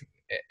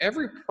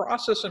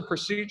process and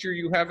procedure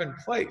you have in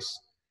place,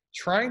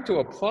 trying to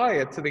apply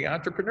it to the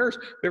entrepreneurs.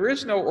 There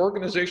is no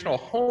organizational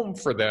home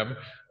for them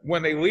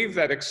when they leave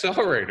that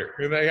accelerator.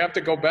 They have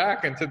to go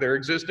back into their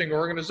existing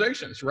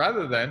organizations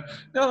rather than,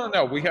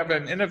 no, we have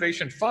an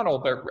innovation funnel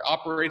that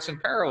operates in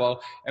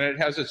parallel, and it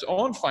has its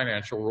own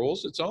financial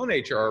rules, its own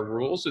HR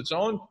rules, its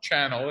own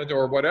channel,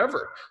 or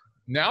whatever.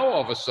 Now,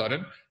 all of a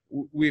sudden,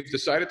 we've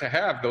decided to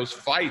have those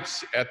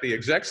fights at the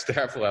exec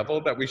staff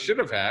level that we should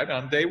have had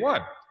on day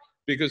one,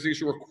 because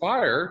these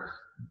require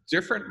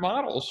different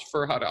models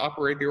for how to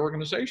operate the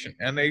organization,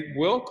 and they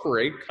will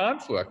create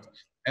conflict.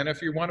 And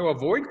if you want to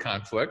avoid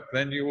conflict,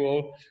 then you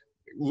will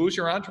lose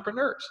your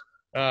entrepreneurs.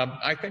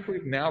 I think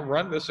we've now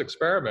run this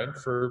experiment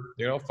for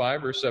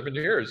 5 or 7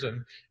 years,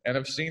 and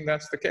have seen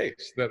that's the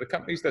case. That the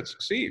companies that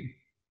succeed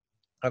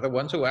are the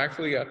ones who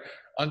actually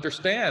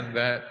understand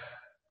that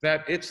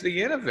it's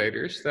the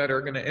innovators that are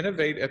going to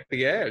innovate at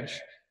the edge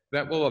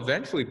that will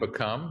eventually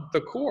become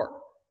the core.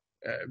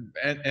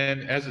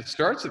 And as it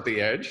starts at the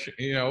edge,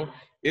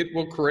 it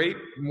will create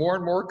more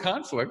and more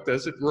conflict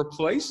as it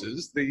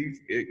replaces the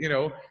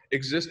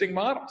existing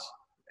models.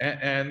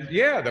 And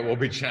yeah, there will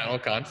be channel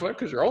conflict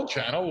because your old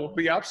channel will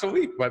be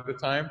obsolete by the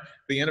time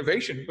the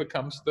innovation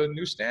becomes the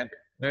new standard.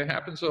 And it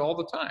happens all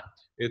the time.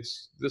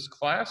 It's this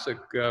classic,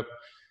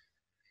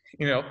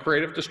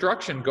 creative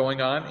destruction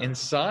going on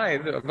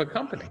inside of a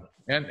company.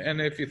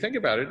 And if you think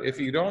about it, if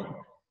you don't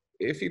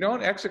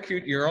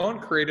execute your own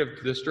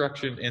creative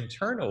destruction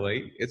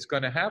internally, it's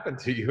going to happen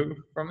to you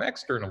from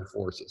external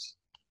forces.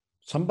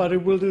 Somebody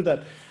will do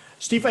that.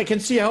 Steve, I can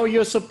see how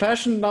you're so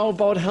passionate now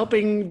about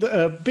helping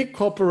the big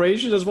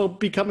corporations as well,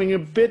 becoming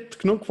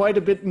quite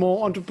a bit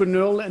more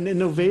entrepreneurial and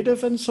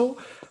innovative. And so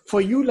for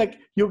you, like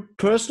your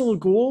personal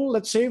goal,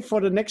 let's say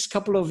for the next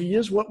couple of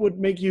years, what would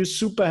make you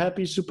super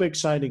happy, super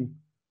exciting?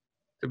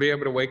 To be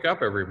able to wake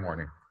up every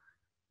morning.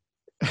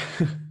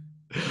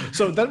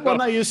 So that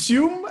one I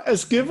assume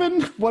as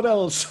given. What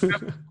else?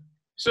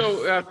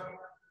 So,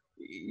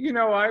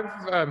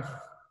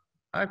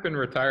 I've been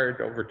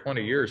retired over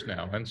 20 years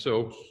now. And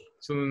so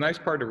the nice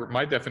part of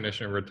my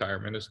definition of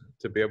retirement is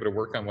to be able to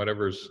work on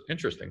whatever's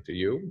interesting to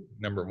you,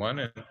 number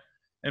one,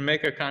 and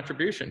make a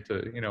contribution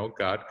to,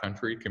 God,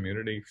 country,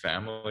 community,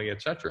 family,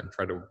 etc., and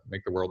try to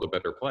make the world a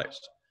better place.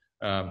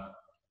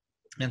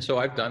 And so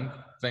I've done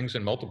things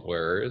in multiple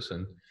areas,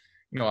 and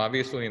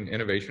obviously in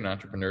innovation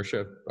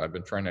entrepreneurship, I've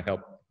been trying to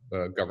help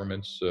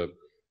governments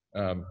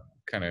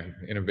kind of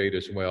innovate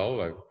as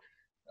well.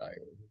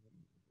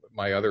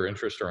 My other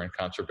interests are in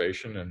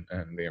conservation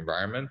and the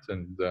environment,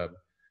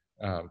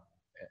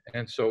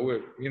 and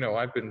so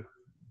I've been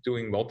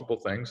doing multiple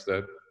things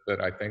that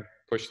I think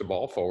push the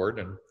ball forward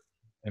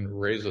and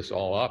raise us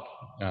all up.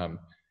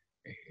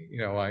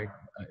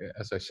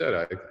 As I said,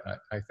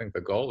 I think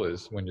the goal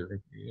is when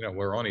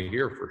we're only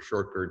here for a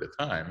short period of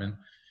time,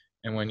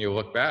 and when you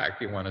look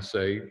back, you want to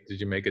say, did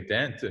you make a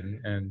dent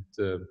and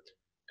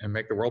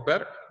make the world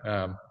better?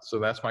 So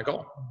that's my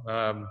goal.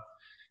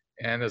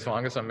 And as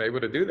long as I'm able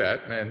to do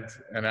that,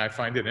 and I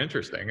find it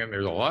interesting, and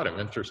there's a lot of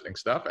interesting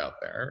stuff out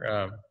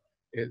there,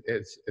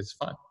 it's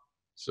fun.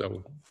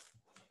 So.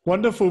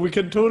 Wonderful. We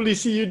can totally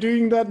see you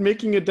doing that,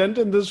 making a dent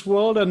in this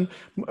world, and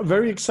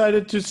very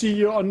excited to see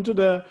you on to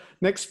the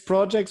next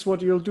projects,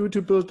 what you'll do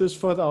to build this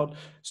further out.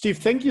 Steve,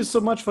 thank you so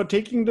much for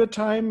taking the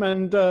time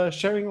and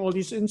sharing all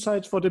these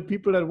insights for the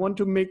people that want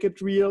to make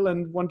it real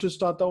and want to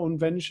start their own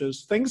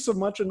ventures. Thanks so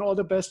much, and all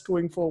the best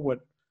going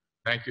forward.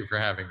 Thank you for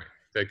having me.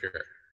 Take care.